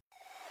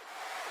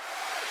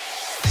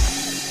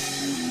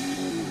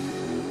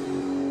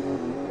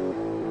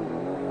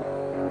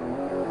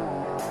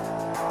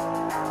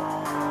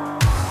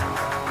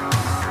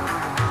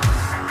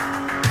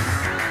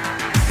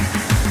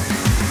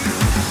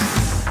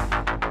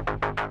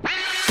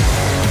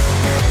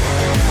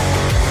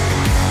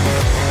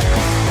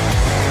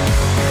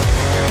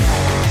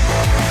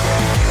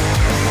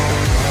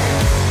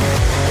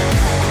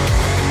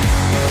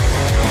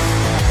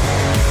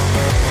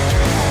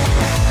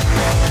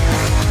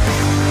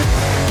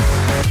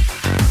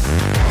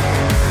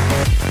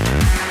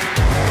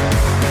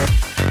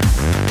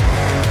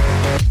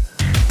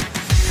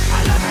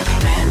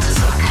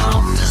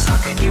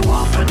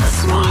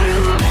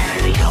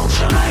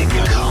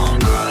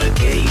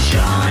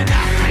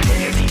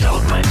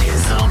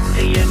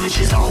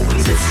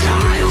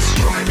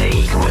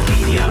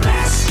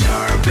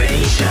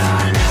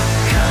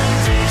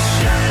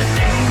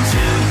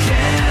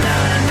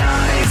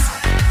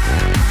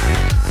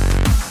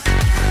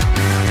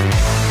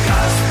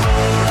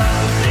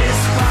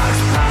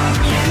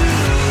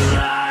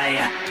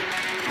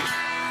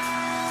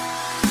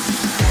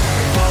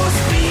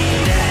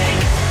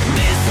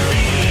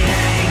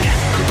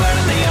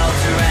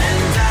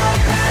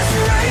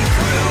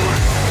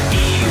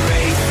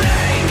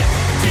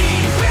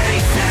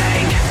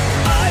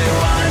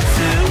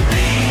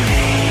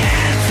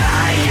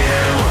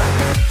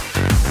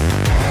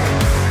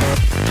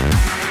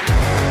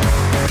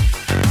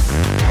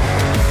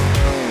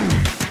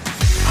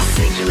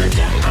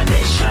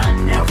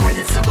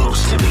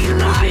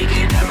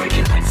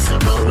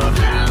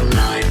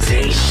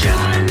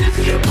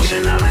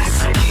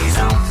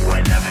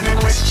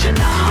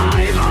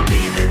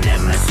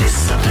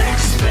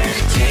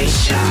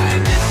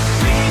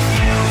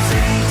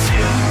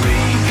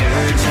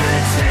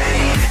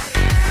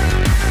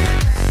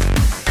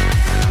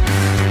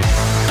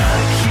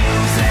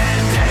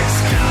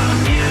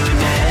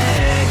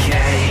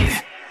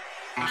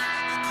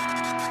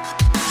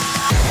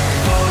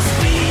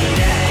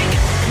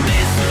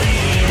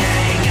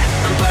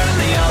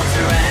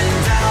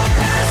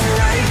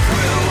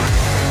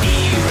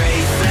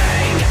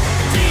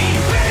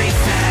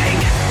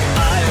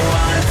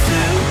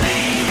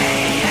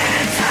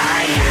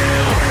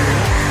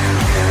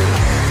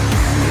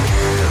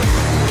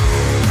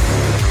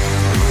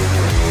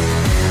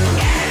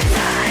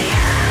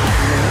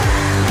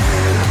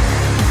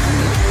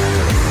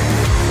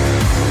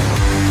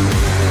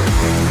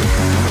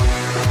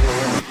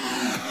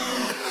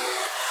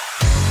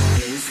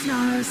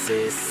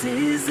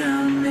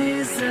 system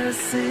is a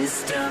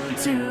system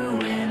to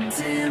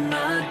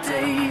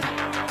intimidate,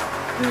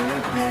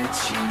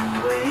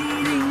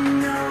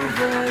 perpetuating,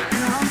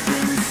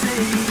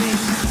 overcompensating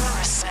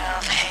for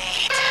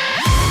self-hate.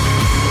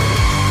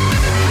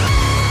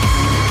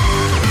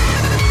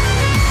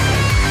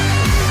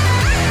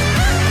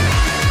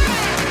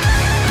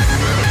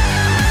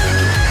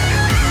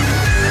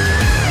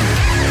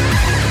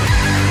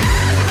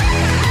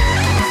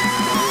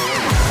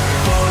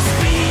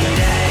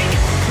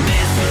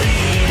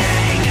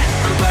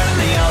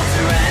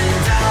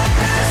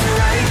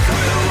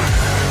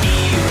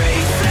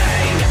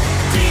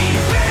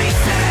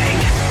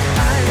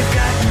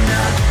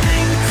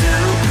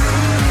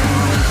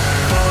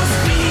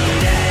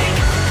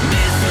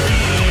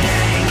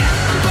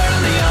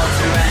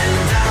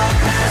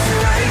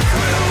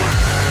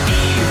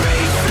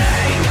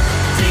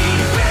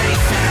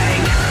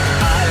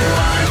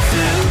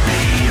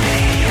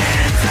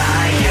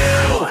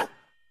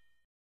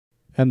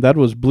 And that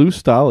was Blue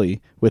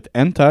Stolly with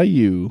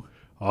Anti-You.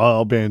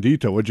 Oh,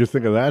 Bandito, what'd you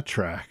think of that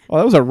track? Oh,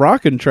 that was a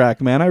rockin'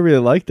 track, man. I really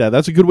like that.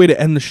 That's a good way to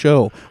end the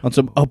show on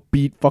some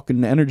upbeat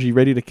fucking energy,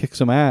 ready to kick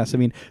some ass. I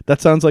mean,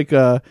 that sounds like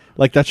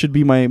that should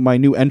be my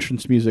new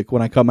entrance music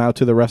when I come out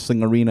to the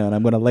wrestling arena and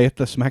I'm going to lay it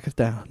to smack it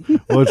down.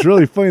 Well, it's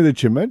really funny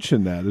that you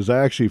mentioned that, as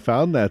I actually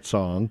found that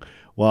song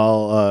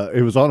while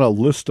it was on a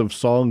list of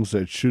songs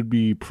that should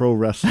be pro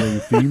wrestling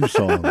theme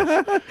songs.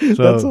 So,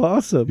 That's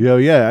awesome.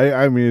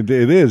 I mean, it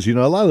is. You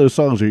know, a lot of those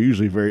songs are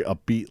usually very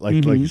upbeat,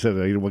 like you said.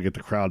 They want to get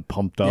the crowd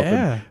pumped up,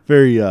 Yeah. and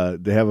very.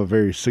 They have a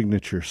very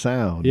signature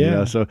sound. You Yeah.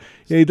 know? So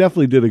yeah, he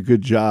definitely did a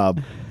good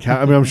job.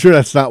 I mean, I'm sure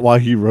that's not why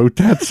he wrote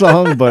that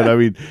song, but I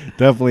mean,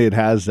 definitely it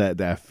has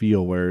that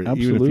feel where even if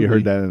Absolutely. you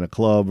heard that in a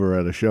club or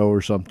at a show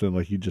or something,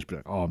 like you'd just be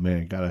like, oh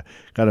man,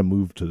 gotta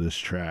move to this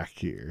track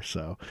here.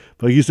 So,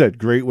 but like you said,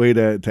 great way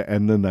to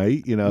end the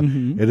night. You know,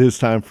 it is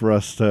time for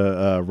us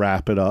to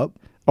wrap it up.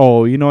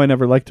 Oh, you know I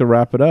never like to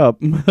wrap it up,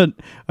 but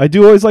I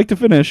do always like to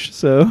finish,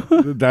 so...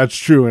 That's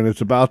true, and it's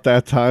about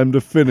that time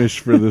to finish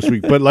for this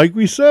week. But like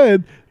we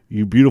said,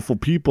 you beautiful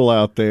people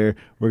out there,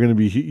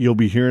 you'll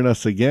be hearing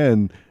us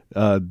again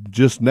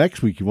just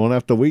next week. You won't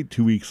have to wait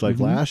 2 weeks like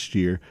last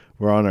year.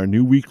 We're on our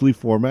new weekly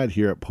format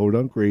here at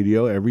Podunk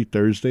Radio every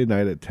Thursday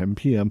night at 10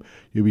 p.m.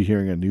 You'll be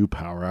hearing a new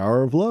Power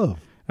Hour of Love.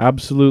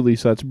 Absolutely.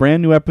 So it's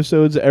brand new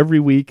episodes every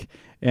week,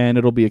 and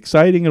it'll be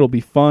exciting. It'll be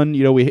fun.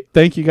 You know, we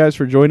thank you guys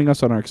for joining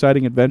us on our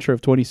exciting adventure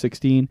of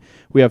 2016.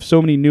 We have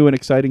so many new and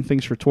exciting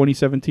things for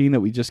 2017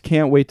 that we just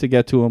can't wait to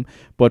get to them.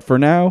 But for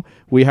now,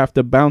 we have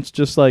to bounce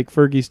just like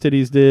Fergie's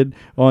Titties did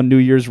on New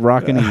Year's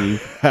Rockin'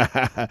 Eve.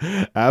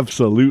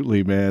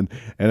 Absolutely, man.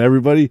 And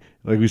everybody,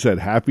 like we said,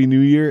 Happy New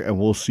Year, and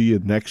we'll see you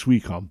next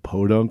week on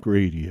Podunk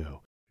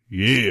Radio.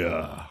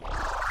 Yeah.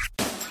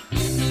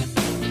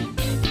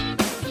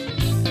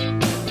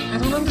 I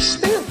don't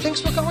understand.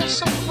 Things were going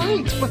so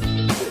great, but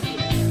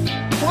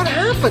what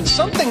happened?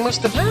 Something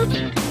must have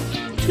happened.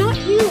 It's not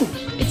you.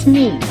 It's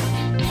me.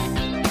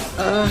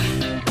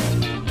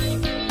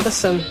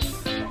 Listen.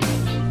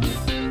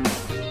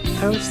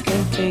 I was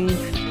thinking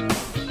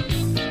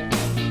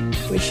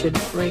we should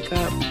break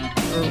up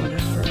or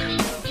whatever.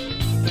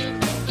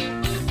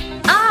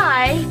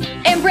 I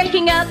am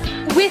breaking up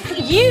with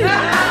you.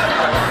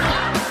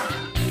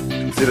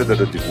 Consider that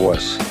a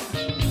divorce.